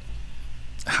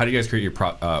guys create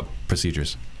your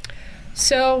procedures?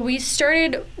 So we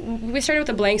started with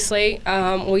a blank slate.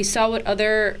 We saw what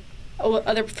other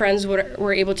friends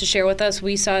were able to share with us.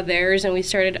 We saw theirs, and we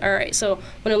started, all right, so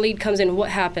when a lead comes in,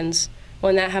 what happens?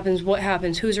 When that happens, what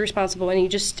happens? Who's responsible?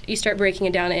 And you start breaking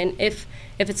it down. And if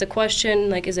it's a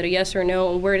question, like, is it a yes or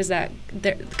no, and where does that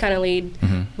kind of lead?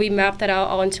 Mm-hmm. We mapped that out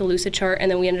all into Lucidchart, and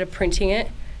then we ended up printing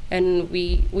it. And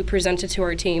we present it to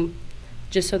our team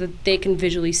just so that they can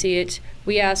visually see it.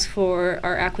 We ask for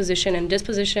our acquisition and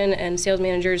disposition and sales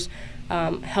managers'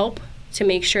 help to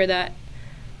make sure that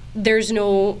there's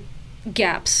no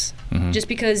gaps. Mm-hmm. Just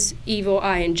because Evo,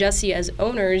 I, and Jesse as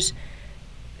owners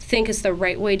think it's the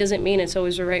right way doesn't mean it's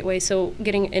always the right way. So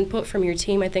getting input from your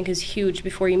team, I think, is huge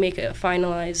before you make a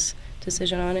finalized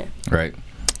decision on it. Right.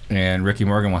 And Ricky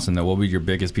Morgan wants to know, what would be your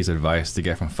biggest piece of advice to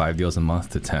get from 5 deals a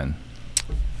month to 10?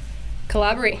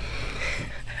 Collaborate.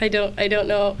 I don't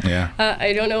know. Yeah.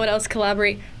 I don't know what else.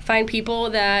 Collaborate. Find people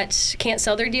that can't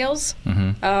sell their deals.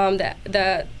 Mm-hmm.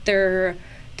 That their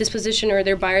disposition or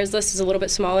their buyers list is a little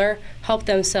bit smaller. Help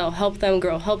them sell. Help them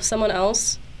grow. Help someone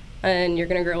else, and you're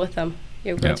gonna grow with them.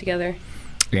 You'll grow together.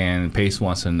 And Pace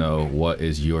wants to know, what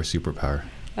is your superpower?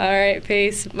 All right,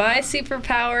 Pace. My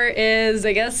superpower is,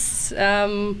 I guess,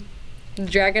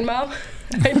 Dragon Mom.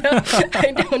 I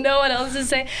don't know what else to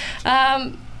say.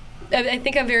 I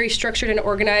think I'm very structured and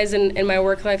organized in my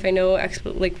work life. I know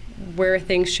where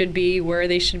things should be, where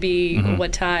they should be, mm-hmm.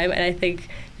 what time, and I think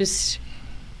just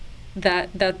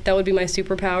that would be my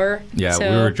superpower. Yeah, so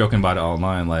we were joking about it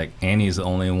online. Like, Annie's the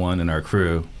only one in our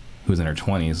crew who's in her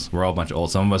 20s. We're all a bunch of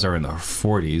old. Some of us are in our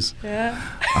 40s. Yeah.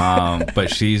 But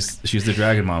she's the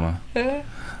Dragon Mama.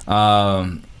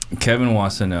 Kevin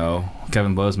wants to know,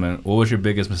 Kevin Bozeman, what was your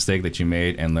biggest mistake that you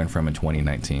made and learned from in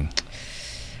 2019?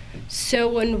 So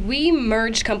when we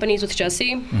merged companies with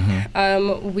Jesse,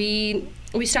 mm-hmm.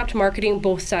 We stopped marketing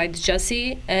both sides,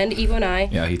 Jesse and Evo and I.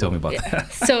 Yeah, he told me about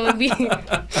that. So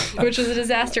which was a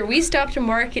disaster. We stopped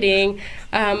marketing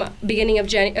beginning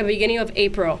of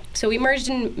April. So we merged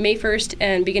in May 1st,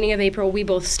 and beginning of April, we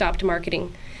both stopped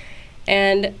marketing.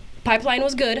 And pipeline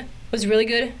was good, was really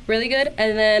good.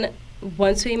 And then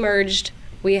once we merged,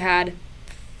 we had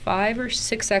 5 or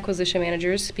 6 acquisition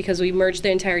managers because we merged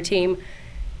the entire team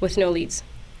with no leads.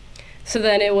 So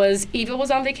then it was, Evo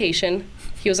was on vacation.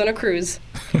 He was on a cruise.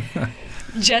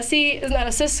 Jesse is not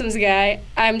a systems guy.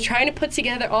 I'm trying to put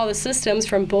together all the systems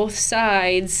from both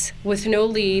sides with no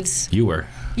leads. You were.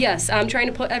 Yes, I'm trying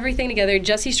to put everything together.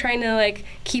 Jesse's trying to like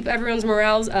keep everyone's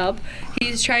morales up.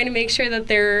 He's trying to make sure that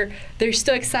they're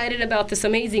still excited about this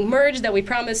amazing merge that we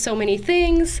promised so many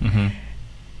things,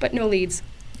 but no leads.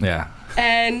 Yeah.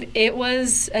 And it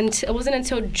wasn't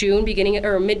until June, beginning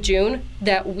or mid-June,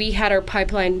 that we had our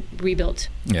pipeline rebuilt.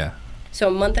 Yeah. So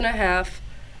a month and a half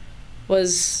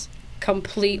was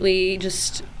completely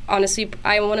just, honestly,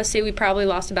 I want to say we probably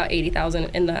lost about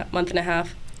 $80,000 in that month and a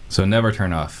half. So never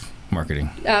turn off marketing.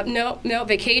 No,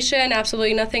 vacation,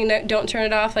 absolutely nothing. No, don't turn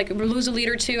it off. Like, lose a lead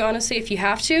or two, honestly, if you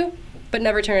have to, but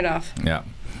never turn it off. Yeah.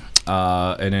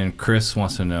 And then Chris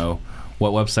wants to know,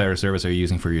 what website or service are you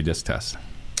using for your disc test?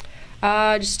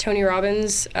 Just Tony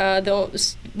Robbins.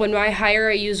 When I hire,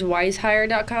 I use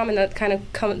wisehire.com, and that kind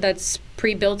of that's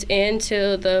pre-built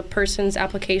into the person's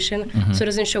application, so it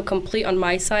doesn't show complete on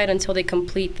my side until they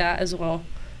complete that as well.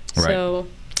 Right.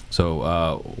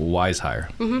 So Wisehire.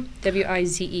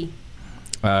 WIZE.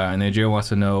 And then Joe wants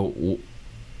to know,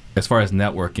 as far as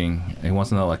networking, he wants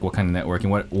to know like what kind of networking,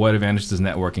 what advantage does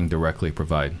networking directly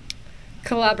provide?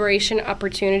 Collaboration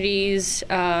opportunities.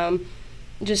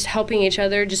 Just helping each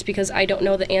other. Just because I don't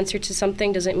know the answer to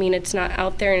something doesn't mean it's not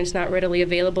out there and it's not readily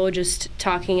available. Just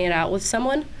talking it out with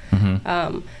someone.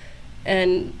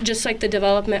 And just like the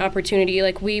development opportunity,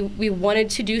 like we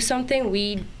wanted to do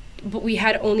something, but we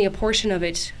had only a portion of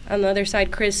it. On the other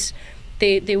side, Chris,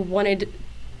 they wanted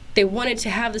to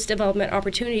have this development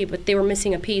opportunity, but they were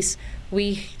missing a piece.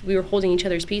 We were holding each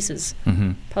other's pieces,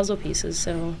 puzzle pieces.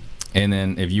 So. And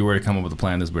then if you were to come up with a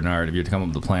plan, this is Bernard, if you were to come up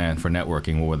with a plan for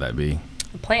networking, what would that be?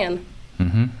 A plan?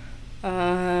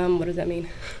 What does that mean?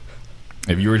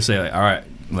 If you were to say, like, all right,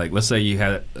 like, let's say you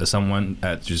had someone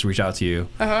just reach out to you,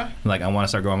 like, I want to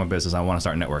start growing my business, I want to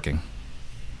start networking.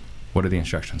 What are the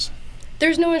instructions?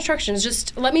 There's no instructions.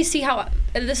 Just let me see how.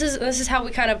 This is how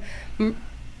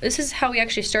we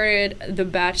actually started the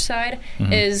batch side.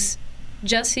 Is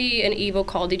Jesse and Evo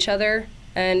called each other,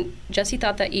 and Jesse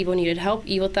thought that Evo needed help.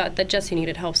 Evo thought that Jesse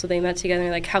needed help, so they met together and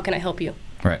they're like, how can I help you?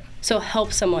 Right. So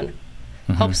help someone.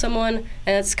 Help someone,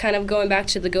 and it's kind of going back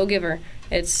to the go-giver.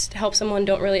 It's help someone,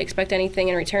 don't really expect anything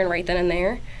in return right then and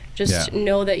there. Just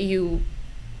know that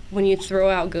when you throw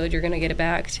out good, you're going to get it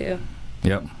back too.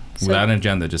 Yep. So, without an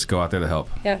agenda, just go out there to help.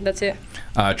 Yeah, that's it.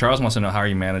 Charles wants to know, how are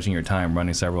you managing your time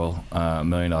running several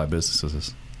million-dollar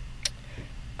businesses?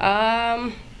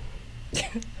 Honestly,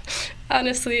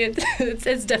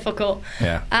 it's difficult.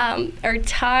 Yeah. Our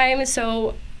time,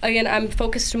 so again, I'm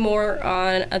focused more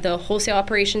on the wholesale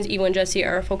operations. Evo and Jesse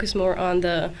are focused more on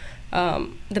the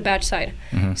batch side.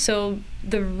 So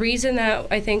the reason that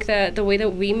I think that the way that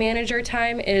we manage our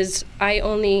time is I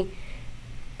only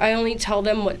tell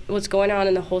them what's going on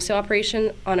in the wholesale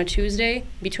operation on a Tuesday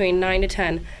between 9 to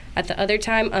 10. At the other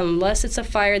time, unless it's a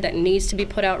fire that needs to be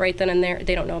put out right then and there,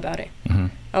 they don't know about it.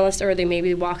 Or they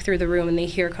maybe walk through the room and they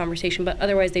hear a conversation, but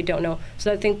otherwise they don't know.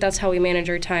 So I think that's how we manage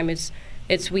our time.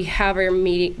 We have our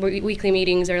weekly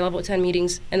meetings, our level 10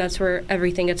 meetings, and that's where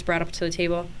everything gets brought up to the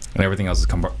table. And everything else is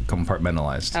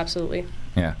compartmentalized. Absolutely.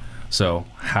 Yeah. So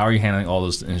how are you handling all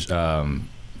those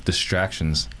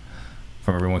distractions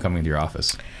from everyone coming into your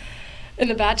office? In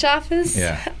the batch office?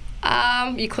 Yeah.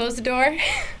 You close the door.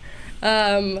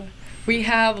 We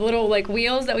have little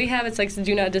wheels that we have. It's like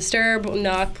do not disturb,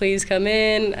 knock, please come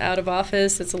in, out of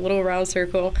office. It's a little round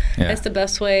circle. Yeah. It's the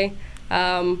best way.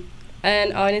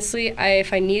 And honestly,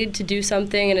 if I needed to do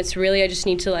something and it's really I just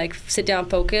need to sit down,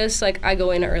 focus, I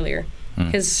go in earlier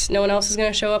because no one else is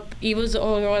going to show up. Evo's the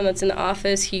only one that's in the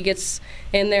office. He gets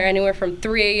in there anywhere from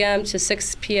 3 a.m. to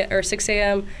 6 p.m. or 6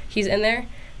 a.m. He's in there.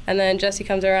 And then Jesse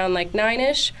comes around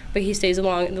 9-ish, but he stays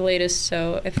along the latest.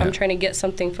 So if I'm trying to get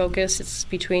something focused, it's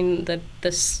between the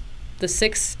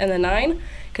 6 and the 9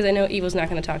 because I know Evo's not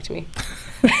going to talk to me.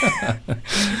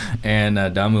 And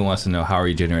Damu wants to know, how are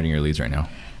you generating your leads right now?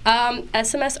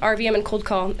 SMS, RVM, and cold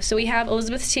call. So we have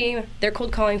Elizabeth's team. They're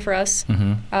cold calling for us.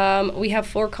 We have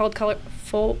four cold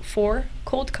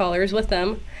callers with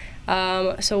them.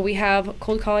 So we have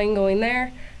cold calling going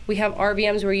there. We have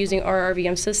RVMs. We're using our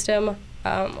RVM system.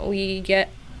 We get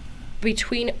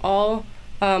between all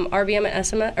RVM and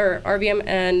SMS or RVM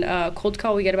and cold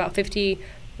call. We get about 50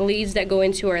 leads that go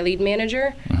into our lead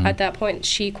manager. At that point,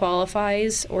 she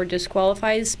qualifies or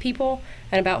disqualifies people,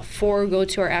 and about 4 go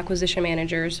to our acquisition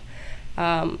managers.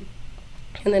 And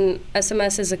then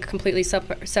SMS is a completely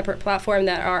separate platform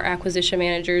that our acquisition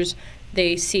managers,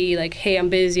 they see hey, I'm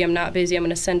busy, I'm not busy, I'm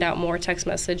going to send out more text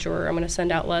message or I'm going to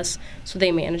send out less. So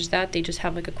they manage that. They just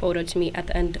have a quota to meet at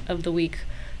the end of the week.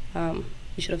 You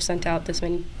should have sent out this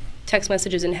many text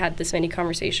messages and had this many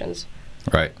conversations.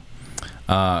 Right.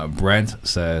 Brent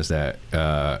says that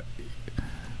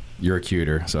you're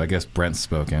cuter, so I guess Brent's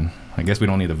spoken. I guess we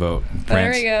don't need to vote.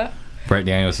 There we go. Brent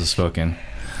Daniels has spoken.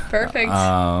 Perfect.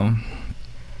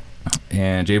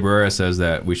 And Jay Barrera says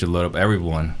that we should load up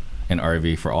everyone in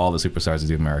RV for all the superstars of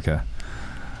Zoom America.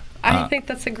 I think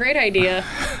that's a great idea.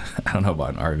 I don't know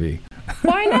about an RV.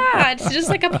 Why not? It's just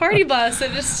like a party bus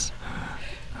and just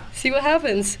see what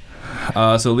happens.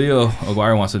 So Leo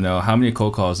Aguirre wants to know, how many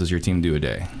cold calls does your team do a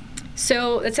day?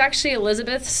 So it's actually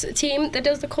Elizabeth's team that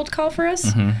does the cold call for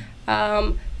us.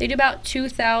 Mm-hmm. They do about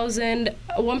 2,000.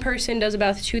 One person does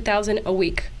about 2,000 a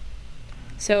week.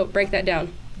 So break that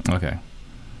down. Okay.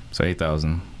 So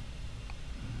 8,000.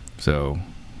 So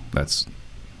that's...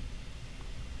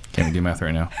 Can't we do math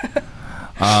right now?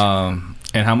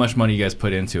 And how much money you guys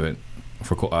put into it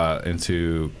for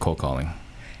into cold calling?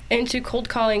 Into cold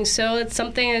calling. So it's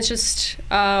something that's just...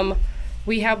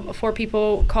 we have 4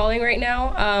 people calling right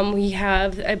now. We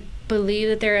have, I believe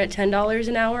that they're at $10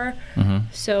 an hour. Mm-hmm.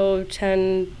 So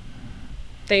 10...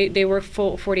 They work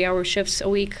full 40-hour shifts a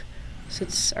week. So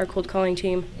it's our cold calling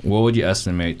team. What would you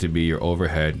estimate to be your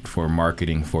overhead for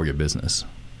marketing for your business,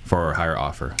 for a higher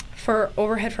offer? For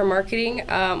overhead for marketing,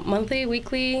 monthly,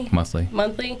 weekly? Monthly.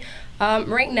 Monthly.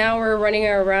 Right now we're running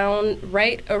around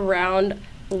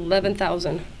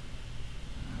 11,000.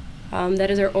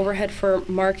 That is our overhead for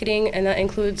marketing, and that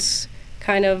includes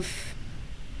all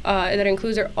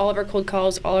of our cold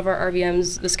calls, all of our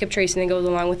RVMs, the skip tracing that goes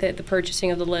along with it, the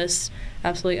purchasing of the lists,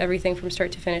 absolutely everything from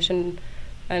start to finish, and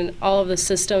all of the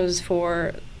systems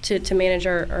to manage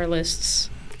our lists.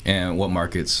 And what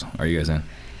markets are you guys in?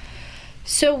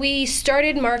 So we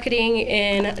started marketing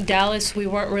in Dallas. We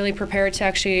weren't really prepared to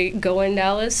actually go in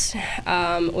Dallas.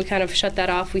 We kind of shut that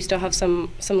off. We still have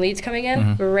some leads coming in.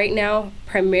 Mm-hmm. But right now,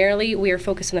 primarily, we are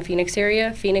focused in the Phoenix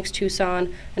area, Phoenix,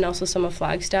 Tucson, and also some of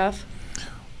Flagstaff.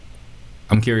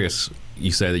 I'm curious,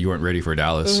 you said that you weren't ready for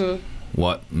Dallas. Mm-hmm.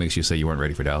 What makes you say you weren't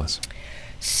ready for Dallas?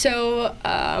 So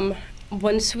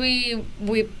once we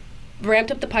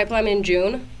ramped up the pipeline in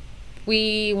June,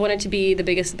 we wanted to be the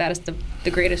biggest, the baddest,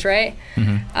 the greatest, right?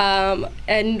 Mm-hmm.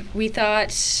 And we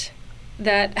thought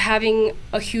that having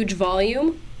a huge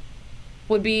volume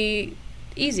would be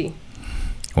easy.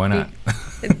 Why not?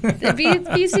 It'd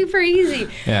be super easy.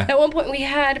 Yeah. At one point, we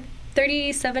had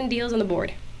 37 deals on the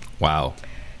board. Wow.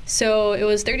 So it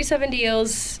was 37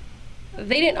 deals.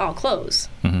 They didn't all close.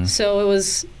 Mm-hmm. So it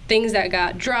was things that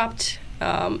got dropped.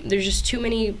 There's just too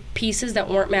many pieces that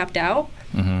weren't mapped out.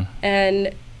 Mm-hmm.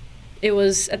 And it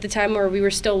was at the time where we were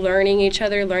still learning each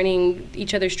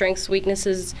other's strengths,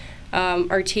 weaknesses.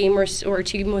 Our team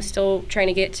was still trying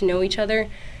to get to know each other,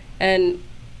 and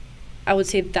I would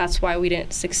say that's why we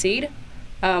didn't succeed.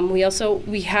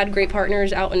 We had great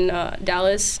partners out in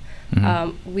Dallas.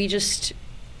 Mm-hmm. We just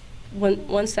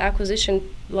once the acquisition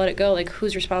let it go, like,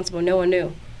 who's responsible? No one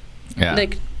knew. Yeah.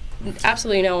 Like,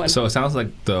 absolutely no one. So it sounds like,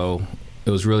 though, it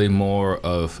was really more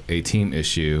of a team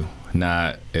issue,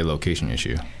 not a location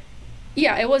issue.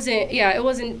 Yeah, it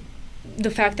wasn't the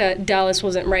fact that Dallas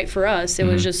wasn't right for us. It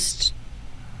was just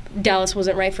Dallas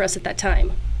wasn't right for us at that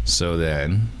time. So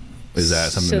then, is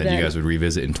that something that you guys would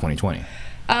revisit in 2020?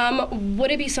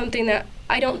 Would it be something that...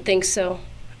 I don't think so.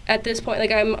 At this point,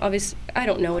 like, I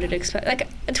don't know what to expect. Like,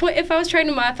 if I was trying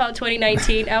to map out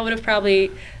 2019, I would have probably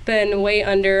been way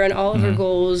under on all of our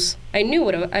goals. I knew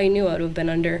I would have been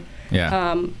under.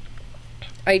 Yeah.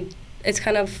 It's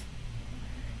kind of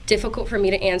difficult for me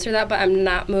to answer that, but I'm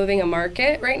not moving a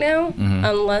market right now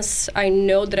unless I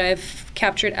know that I've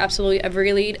captured absolutely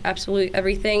every lead, absolutely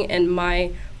everything in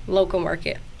my local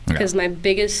market. Because my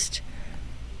biggest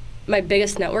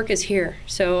network is here,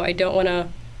 so I don't want to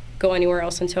go anywhere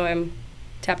else until I'm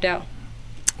tapped out.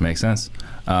 Makes sense.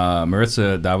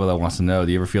 Maritza Davila wants to know,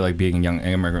 do you ever feel like being a young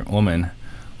immigrant woman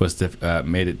was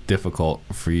made it difficult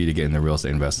for you to get into real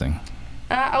estate investing?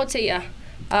 I would say yeah.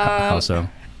 How so?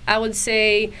 I would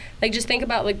say, like, just think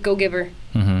about, like, Go Giver.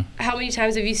 Mm-hmm. How many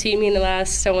times have you seen me in the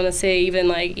last, I want to say, even,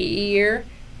 like, a year?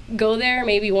 Go there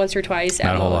maybe once or twice at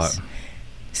most. Not a whole lot.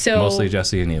 So mostly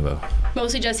Jesse and Evo.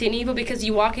 Mostly Jesse and Evo, because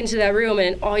you walk into that room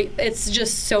and it's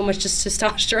just so much just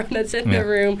testosterone that's in the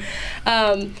room.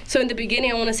 So in the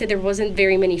beginning, I want to say there wasn't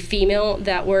very many female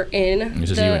that were in. It's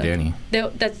just you and Danny.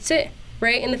 That's it.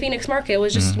 Right? In the Phoenix market, it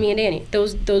was just me and Danny.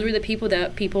 Those were the people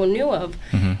that people knew of.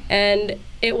 Mm-hmm. And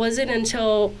it wasn't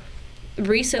until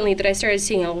recently that I started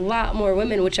seeing a lot more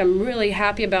women, which I'm really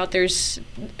happy about.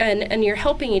 And you're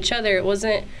helping each other. It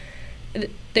wasn't...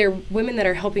 They're women that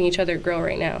are helping each other grow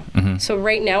right now. Mm-hmm. So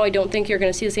right now, I don't think you're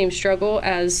going to see the same struggle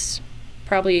as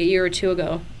probably a year or two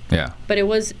ago. Yeah. But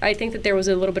I think that there was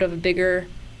a little bit of a bigger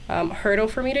hurdle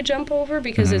for me to jump over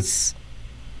because it's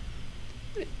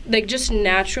like just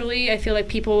naturally I feel like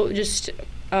people just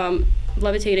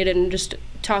levitated and just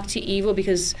talk to Evo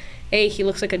because he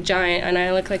looks like a giant and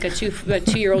I look like a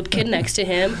 2-year-old kid next to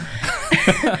him.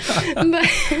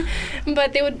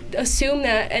 but they would assume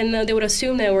that, and they would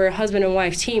assume that we're a husband and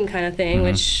wife team kind of thing,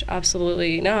 which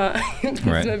absolutely not. He's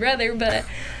my brother, but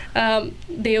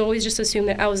they always just assumed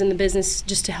that I was in the business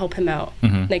just to help him out.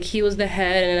 Like he was the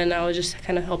head and then I was just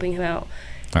kind of helping him out.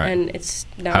 And it's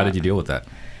not. How did you deal with that?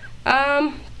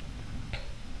 I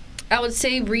would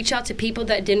say reach out to people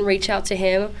that didn't reach out to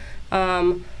him.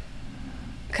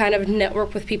 Kind of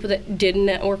network with people that didn't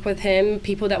network with him,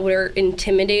 people that were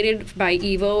intimidated by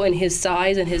Evo and his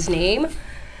size and his name.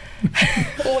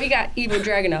 Well, you got Evo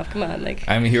Dragunov, come on.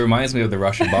 I mean, he reminds me of the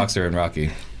Russian boxer in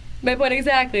Rocky. My point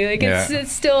exactly.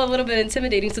 It's still a little bit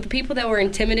intimidating. So the people that were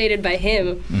intimidated by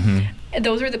him,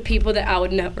 those were the people that I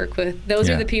would network with. Those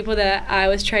are the people that I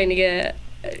was trying to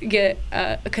get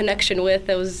a connection with,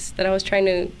 that I was trying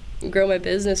to grow my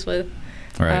business with.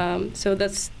 Right. So I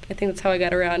think that's how I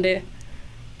got around it.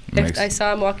 If I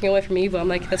saw him walking away from Evo, I'm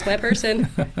like, that's my person.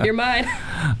 You're mine.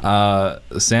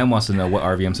 Sam wants to know what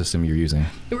RVM system you're using.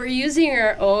 We're using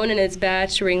our own, and it's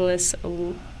batch voice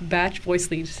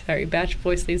leads. Sorry,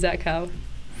 batchvoiceleads.com.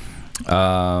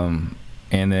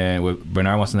 And then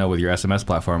Bernard wants to know, with your SMS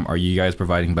platform, are you guys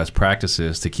providing best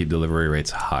practices to keep delivery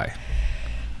rates high?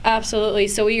 Absolutely.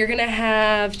 So we are going to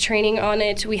have training on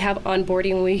it. We have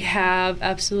onboarding. We have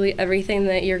absolutely everything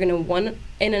that you're going to want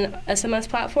in an SMS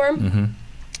platform.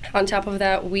 On top of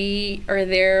that, we are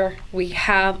there. We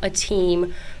have a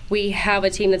team. We have a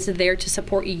team that's there to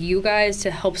support you guys,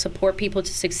 to help support people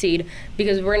to succeed,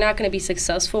 because we're not going to be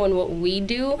successful in what we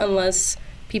do unless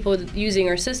people using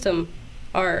our system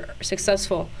are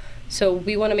successful. So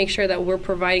we want to make sure that we're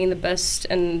providing the best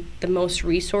and the most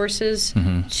resources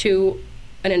to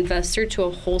an investor, to a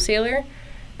wholesaler.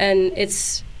 And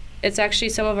it's actually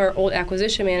some of our old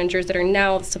acquisition managers that are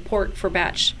now support for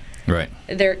Batch. Right.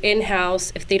 They're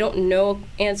in-house. If they don't know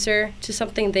answer to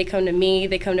something, they come to me,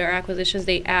 they come to our acquisitions,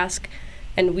 they ask,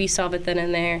 and we solve it then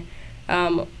and there.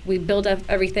 We build up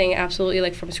everything absolutely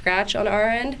from scratch on our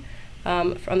end,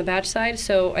 on the Batch side.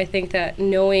 So I think that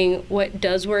knowing what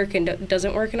does work and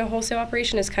doesn't work in a wholesale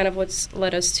operation is kind of what's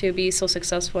led us to be so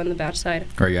successful in the Batch side.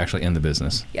 Are you actually in the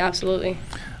business? Yeah, absolutely.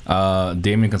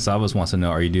 Damien Gonsalves wants to know,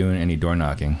 are you doing any door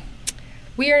knocking?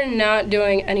 We are not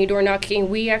doing any door knocking.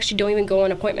 We actually don't even go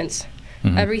on appointments.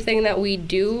 Everything that we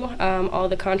do, all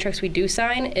the contracts we do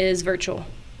sign is virtual.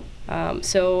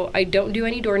 So I don't do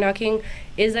any door knocking.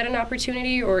 Is that an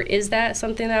opportunity, or is that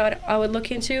something that I would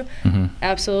look into?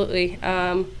 Absolutely.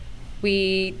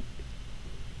 We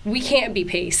can't be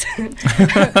Pace.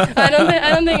 I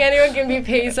don't think anyone can be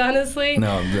Pace, honestly.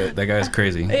 No, that guy's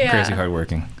crazy. Crazy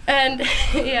hardworking. And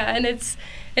and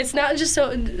it's not just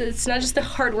the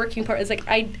hardworking part. It's like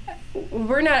I'm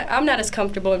not as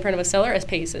comfortable in front of a seller as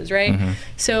Pace is, right?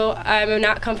 So I'm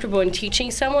not comfortable in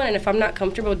teaching someone, and if I'm not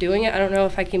comfortable doing it, I don't know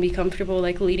if I can be comfortable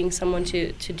leading someone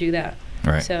to do that.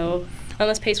 Right. So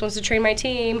unless Pace wants to train my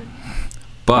team.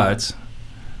 But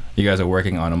you guys are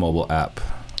working on a mobile app.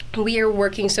 We are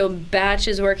working, so Batch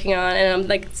is working on,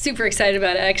 and I'm super excited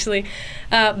about it actually.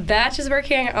 Batch is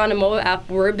working on a mobile app.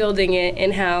 We're building it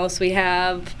in-house. We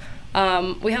have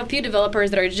a few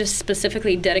developers that are just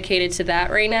specifically dedicated to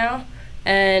that right now,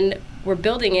 and we're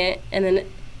building it, and then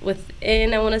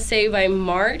within, I want to say by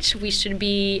March, we should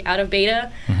be out of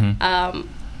beta,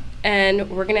 and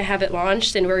we're going to have it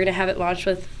launched, and we're going to have it launched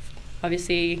with,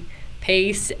 obviously,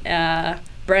 Pace,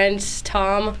 Brent,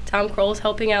 Tom Kroll's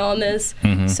helping out on this,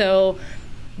 so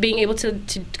being able to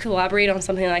collaborate on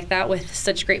something like that with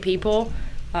such great people,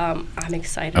 I'm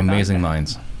excited Amazing about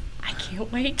minds. I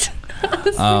can't wait.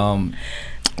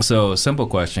 So simple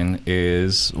question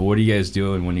is, what are you guys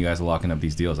doing when you guys are locking up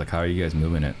these deals? How are you guys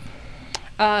moving it?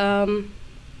 How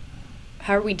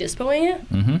are we dispoing it?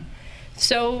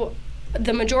 So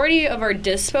the majority of our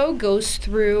dispo goes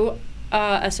through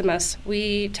SMS.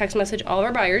 We text message all of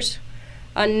our buyers.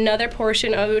 Another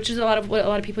portion of, which is what a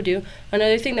lot of people do.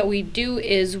 Another thing that we do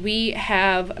is we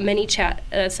have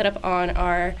ManyChat set up on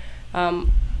our.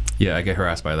 Yeah, I get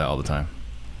harassed by that all the time.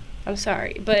 I'm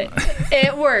sorry, but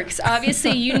it works.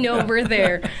 Obviously, we're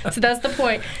there. So that's the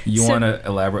point. You want to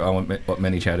elaborate on what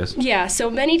ManyChat is? Yeah,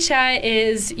 so ManyChat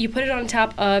is, you put it on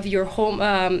top of your home,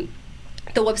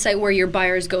 the website where your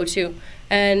buyers go to.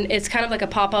 And it's kind of like a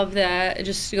pop-up that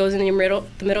just goes in the middle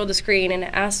of the screen and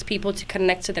asks people to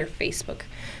connect to their Facebook.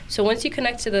 So once you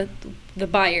connect to the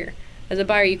buyer, as a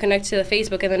buyer, you connect to the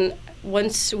Facebook, and then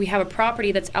once we have a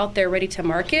property that's out there ready to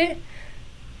market,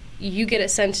 you get it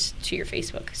sent to your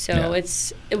Facebook. So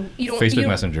you don't Facebook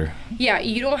Messenger. Yeah,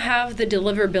 you don't have the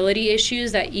deliverability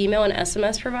issues that email and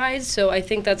SMS provides. So I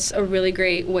think that's a really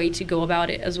great way to go about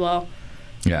it as well.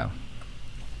 Yeah.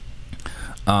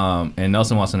 And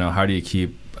Nelson wants to know, how do you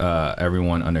keep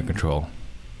everyone under control?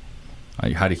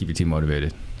 How do you keep your team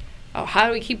motivated? Oh, how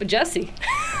do we keep a Jesse?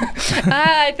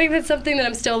 I think that's something that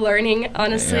I'm still learning,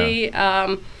 honestly.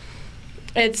 Yeah.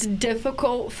 It's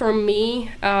difficult for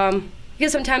me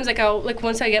because sometimes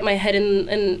once I get my head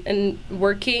in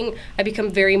working, I become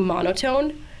very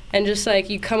monotone, and just like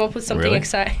you come up with something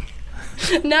exciting.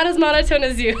 Not as monotone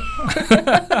as you.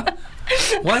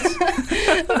 What?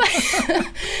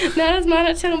 Not as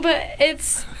monotone, but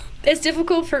it's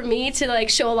difficult for me to like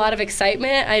show a lot of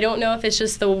excitement. I don't know if it's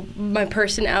just my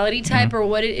personality type or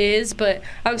what it is, but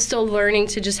I'm still learning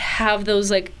to just have those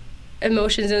like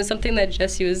emotions. And it's something that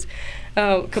Jesse was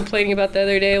complaining about the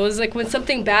other day. It was like when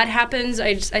something bad happens,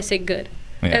 I say good,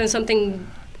 and when something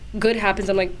good happens,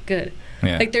 I'm like good.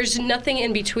 Yeah. Like there's nothing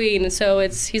in between. So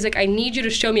he's like, I need you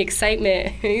to show me excitement.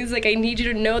 He's like, I need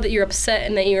you to know that you're upset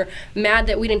and that you're mad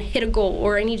that we didn't hit a goal,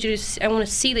 or I want to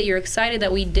see that you're excited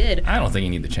that we did. I don't think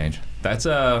you need to change. That's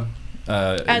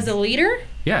as a leader?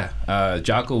 Yeah.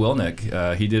 Jocko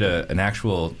Willink, he did an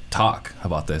actual talk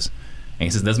about this. And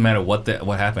he says, it doesn't matter what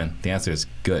happened. The answer is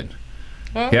good.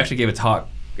 He actually gave a talk,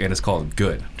 and it's called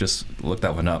Good. Just look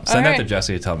that one up. Send that to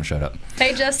Jesse to tell him to shut up.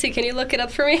 Hey, Jesse, can you look it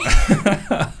up for me?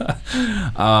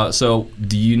 So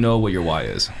do you know what your why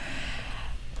is?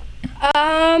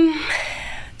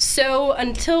 So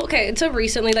until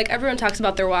recently, like everyone talks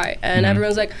about their why, and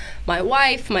everyone's like, my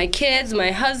wife, my kids,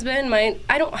 my husband,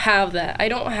 I don't have that. I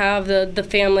don't have the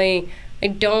family. I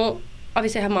don't,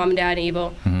 obviously I have mom and dad and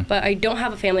Evo, but I don't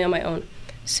have a family on my own.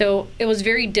 So it was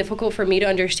very difficult for me to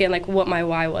understand like what my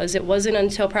why was. It wasn't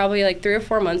until probably like 3 or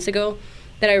 4 months ago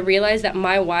that I realized that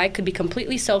my why could be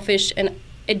completely selfish, and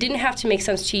it didn't have to make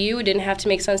sense to you. It didn't have to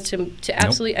make sense to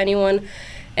absolutely anyone.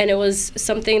 And it was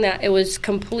something that it was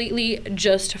completely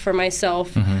just for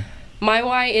myself. My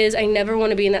why is I never want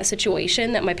to be in that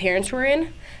situation that my parents were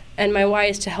in. And my why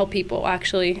is to help people,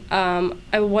 actually.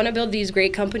 I want to build these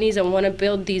great companies. I want to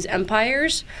build these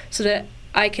empires so that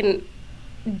I can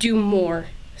do more.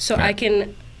 So I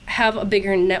can have a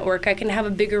bigger network. I can have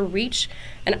a bigger reach.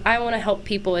 And I want to help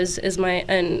people is my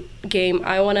end game.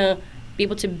 I want to be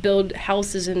able to build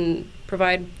houses and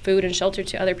provide food and shelter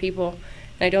to other people.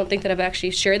 And I don't think that I've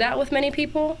actually shared that with many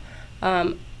people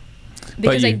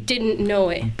because I didn't know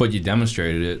it. But you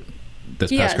demonstrated it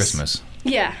this past Christmas.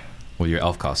 Yeah. With your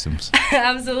elf costumes.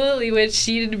 Absolutely, which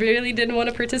you really didn't want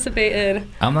to participate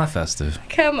in. I'm not festive.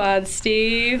 Come on,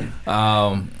 Steve.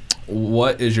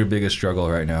 What is your biggest struggle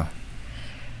right now?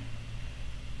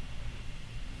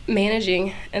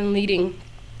 Managing and leading.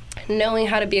 Knowing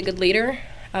how to be a good leader.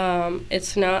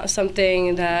 It's not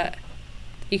something that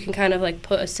you can kind of like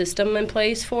put a system in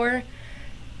place for.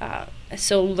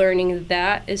 So learning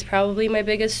that is probably my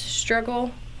biggest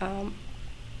struggle.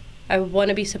 I want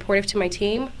to be supportive to my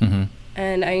team,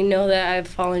 and I know that I've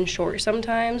fallen short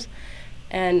sometimes,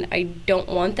 and I don't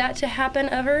want that to happen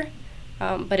ever,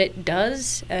 but it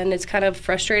does, and it's kind of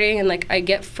frustrating, and like I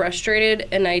get frustrated,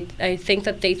 and I think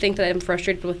that they think that I'm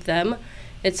frustrated with them.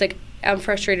 It's like I'm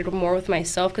frustrated more with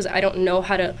myself because I don't know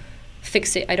how to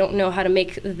fix it. I don't know how to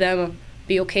make them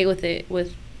be okay with it,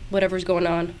 with whatever's going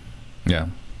on. Yeah.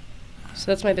 So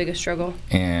that's my biggest struggle.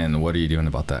 And what are you doing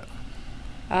about that?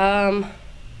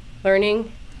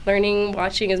 Learning,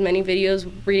 watching as many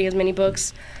videos, reading as many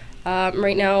books.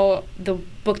 Right now, the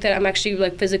book that I'm actually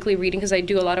like physically reading, because I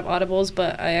do a lot of audibles,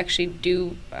 but I actually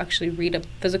do read a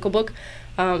physical book.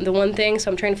 The one thing, so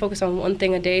I'm trying to focus on one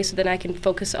thing a day, so then I can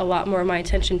focus a lot more of my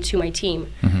attention to my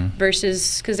team.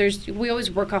 Versus, because we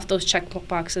always work off those check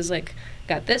boxes, like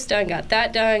got this done, got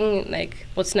that done, like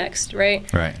what's next,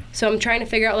 right? Right. So I'm trying to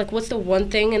figure out like what's the one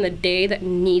thing in the day that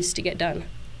needs to get done.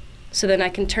 So then I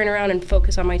can turn around and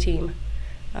focus on my team.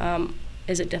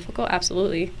 Is it difficult?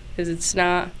 Absolutely, because it's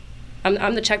not.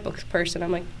 I'm the checkbook person.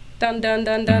 I'm like done,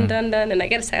 and I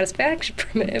get a satisfaction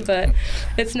from it. But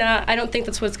it's not. I don't think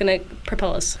that's what's going to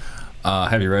propel us.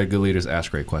 Have you read Good Leaders Ask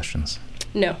Great Questions?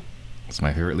 No. It's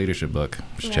my favorite leadership book.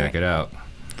 Just check it out.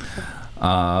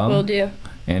 Will do.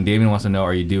 And Damien wants to know: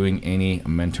 are you doing any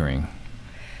mentoring?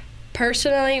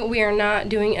 Personally, we are not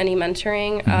doing any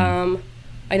mentoring.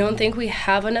 I don't think we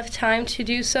have enough time to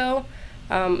do so.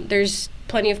 There's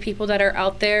plenty of people that are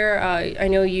out there. I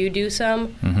know you do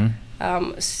some.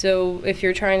 So if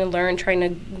you're trying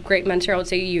to great mentor, I would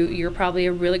say you're probably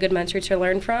a really good mentor to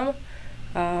learn from.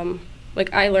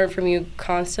 Like I learn from you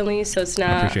constantly, so it's not.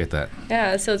 I appreciate that.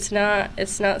 Yeah, so it's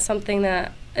not something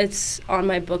that it's on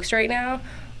my books right now.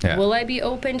 Yeah. Will I be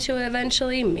open to it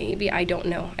eventually? Maybe. I don't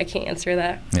know. I can't answer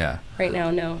that. Yeah. Right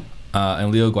now, no.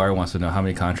 And Leo Guar wants to know how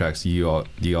many contracts do you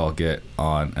all get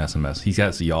on SMS? He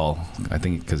has y'all, I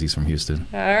think, because he's from Houston.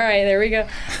 All right, there we go.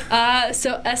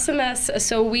 So SMS,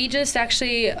 so we just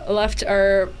actually left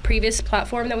our previous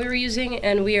platform that we were using,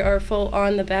 and we are full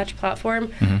on the Batch platform.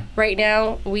 Mm-hmm. Right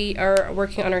now, we are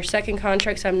working on our second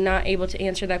contract, so I'm not able to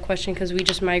answer that question because we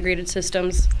just migrated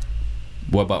systems.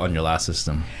 What about on your last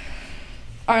system?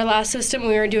 Our last system,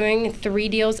 we were doing 3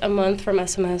 deals a month from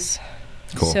SMS.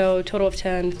 Cool. So total of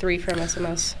 10, 3 from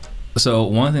SMS. So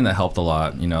one thing that helped a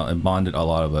lot, it bonded a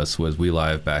lot of us, was We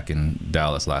Live back in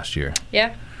Dallas last year.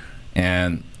 Yeah.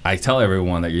 And I tell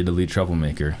everyone that you're the lead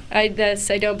troublemaker. I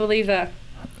don't believe that.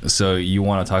 So you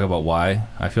want to talk about why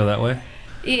I feel that way?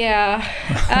 Yeah.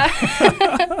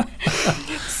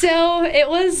 So it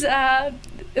was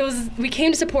we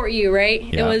came to support you, right?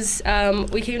 Yeah. It was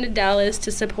we came to Dallas to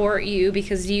support you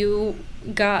because you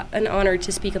got an honor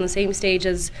to speak on the same stage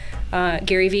as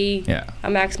Gary Vee,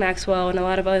 Max Maxwell, and a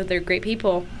lot of other great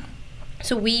people.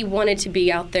 So we wanted to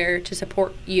be out there to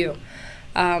support you.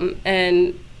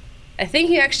 And I think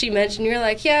you actually mentioned, you're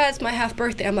like, yeah, it's my half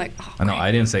birthday. I'm like, oh, no,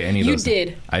 I didn't say any of those. You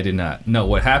did. I did not. No,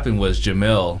 what happened was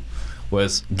Jamil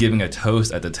was giving a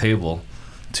toast at the table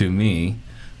to me,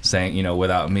 saying,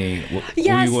 without me,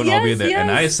 we wouldn't all be there. Yes.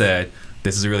 And I said,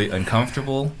 this is really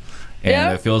uncomfortable.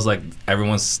 And it feels like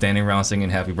everyone's standing around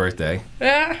singing happy birthday.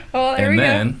 Yeah, well, there we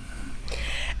go.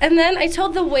 And then I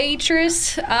told the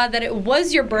waitress that it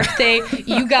was your birthday.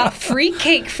 You got free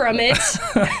cake from it.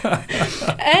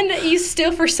 And you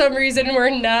still, for some reason,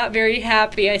 were not very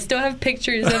happy. I still have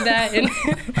pictures of that.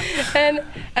 And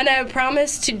I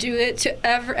promised to do it to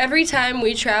every time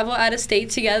we travel out of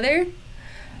state together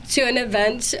to an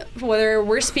event, whether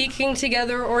we're speaking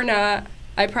together or not.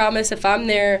 I promise if I'm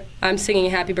there, I'm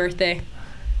singing happy birthday.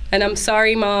 And I'm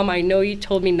sorry, Mom. I know you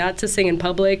told me not to sing in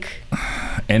public.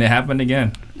 And it happened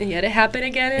again. Yeah, it happened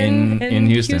again in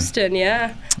Houston,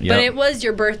 yeah. Yep. But it was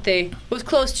your birthday. It was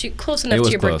close enough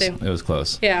to your birthday. It was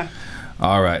close. Yeah.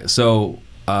 All right. So,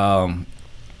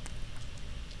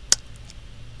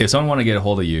 if someone want to get a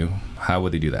hold of you, how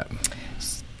would they do that?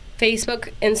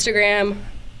 Facebook, Instagram,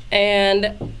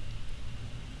 and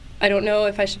I don't know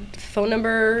if I should phone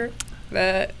number.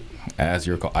 As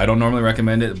your call. I don't normally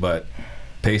recommend it, but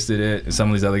pasted it. Some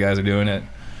of these other guys are doing it.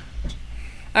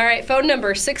 All right, phone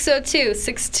number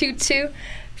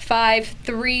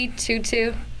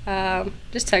 602-622-5322.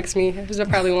 Just text me, because I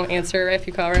probably won't answer if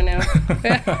you call right now.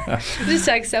 Just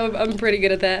text. I'm pretty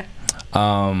good at that.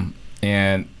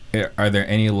 And are there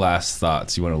any last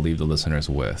thoughts you want to leave the listeners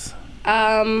with?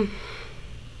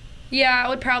 Yeah, I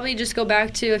would probably just go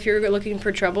back to, if you're looking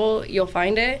for trouble, you'll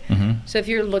find it. Mm-hmm. So if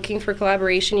you're looking for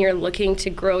collaboration, you're looking to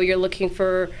grow, you're looking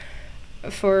for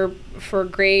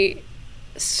great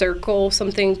circle,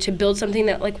 something to build something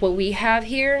that like what we have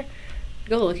here,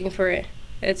 go looking for it.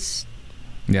 It's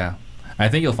I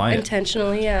think you'll find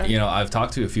intentionally, it. I've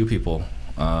talked to a few people,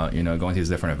 going to these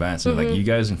different events, and like, you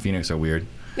guys in Phoenix are weird.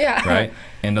 Yeah. Right?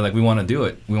 And they're like, we want to do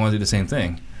it. We want to do the same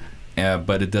thing.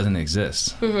 But it doesn't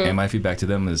exist. Mm-hmm. And my feedback to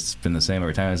them has been the same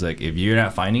every time. It's like, if you're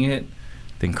not finding it,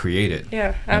 then create it.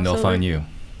 Yeah, absolutely. And they'll find you.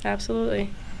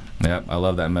 Absolutely. Yep, I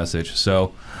love that message.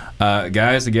 So,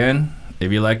 guys, again,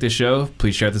 if you like this show,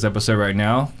 please share this episode right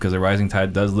now, because the rising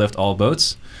tide does lift all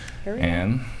boats.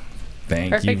 And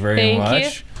thank you very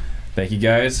much. Thank you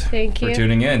guys for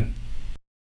tuning in.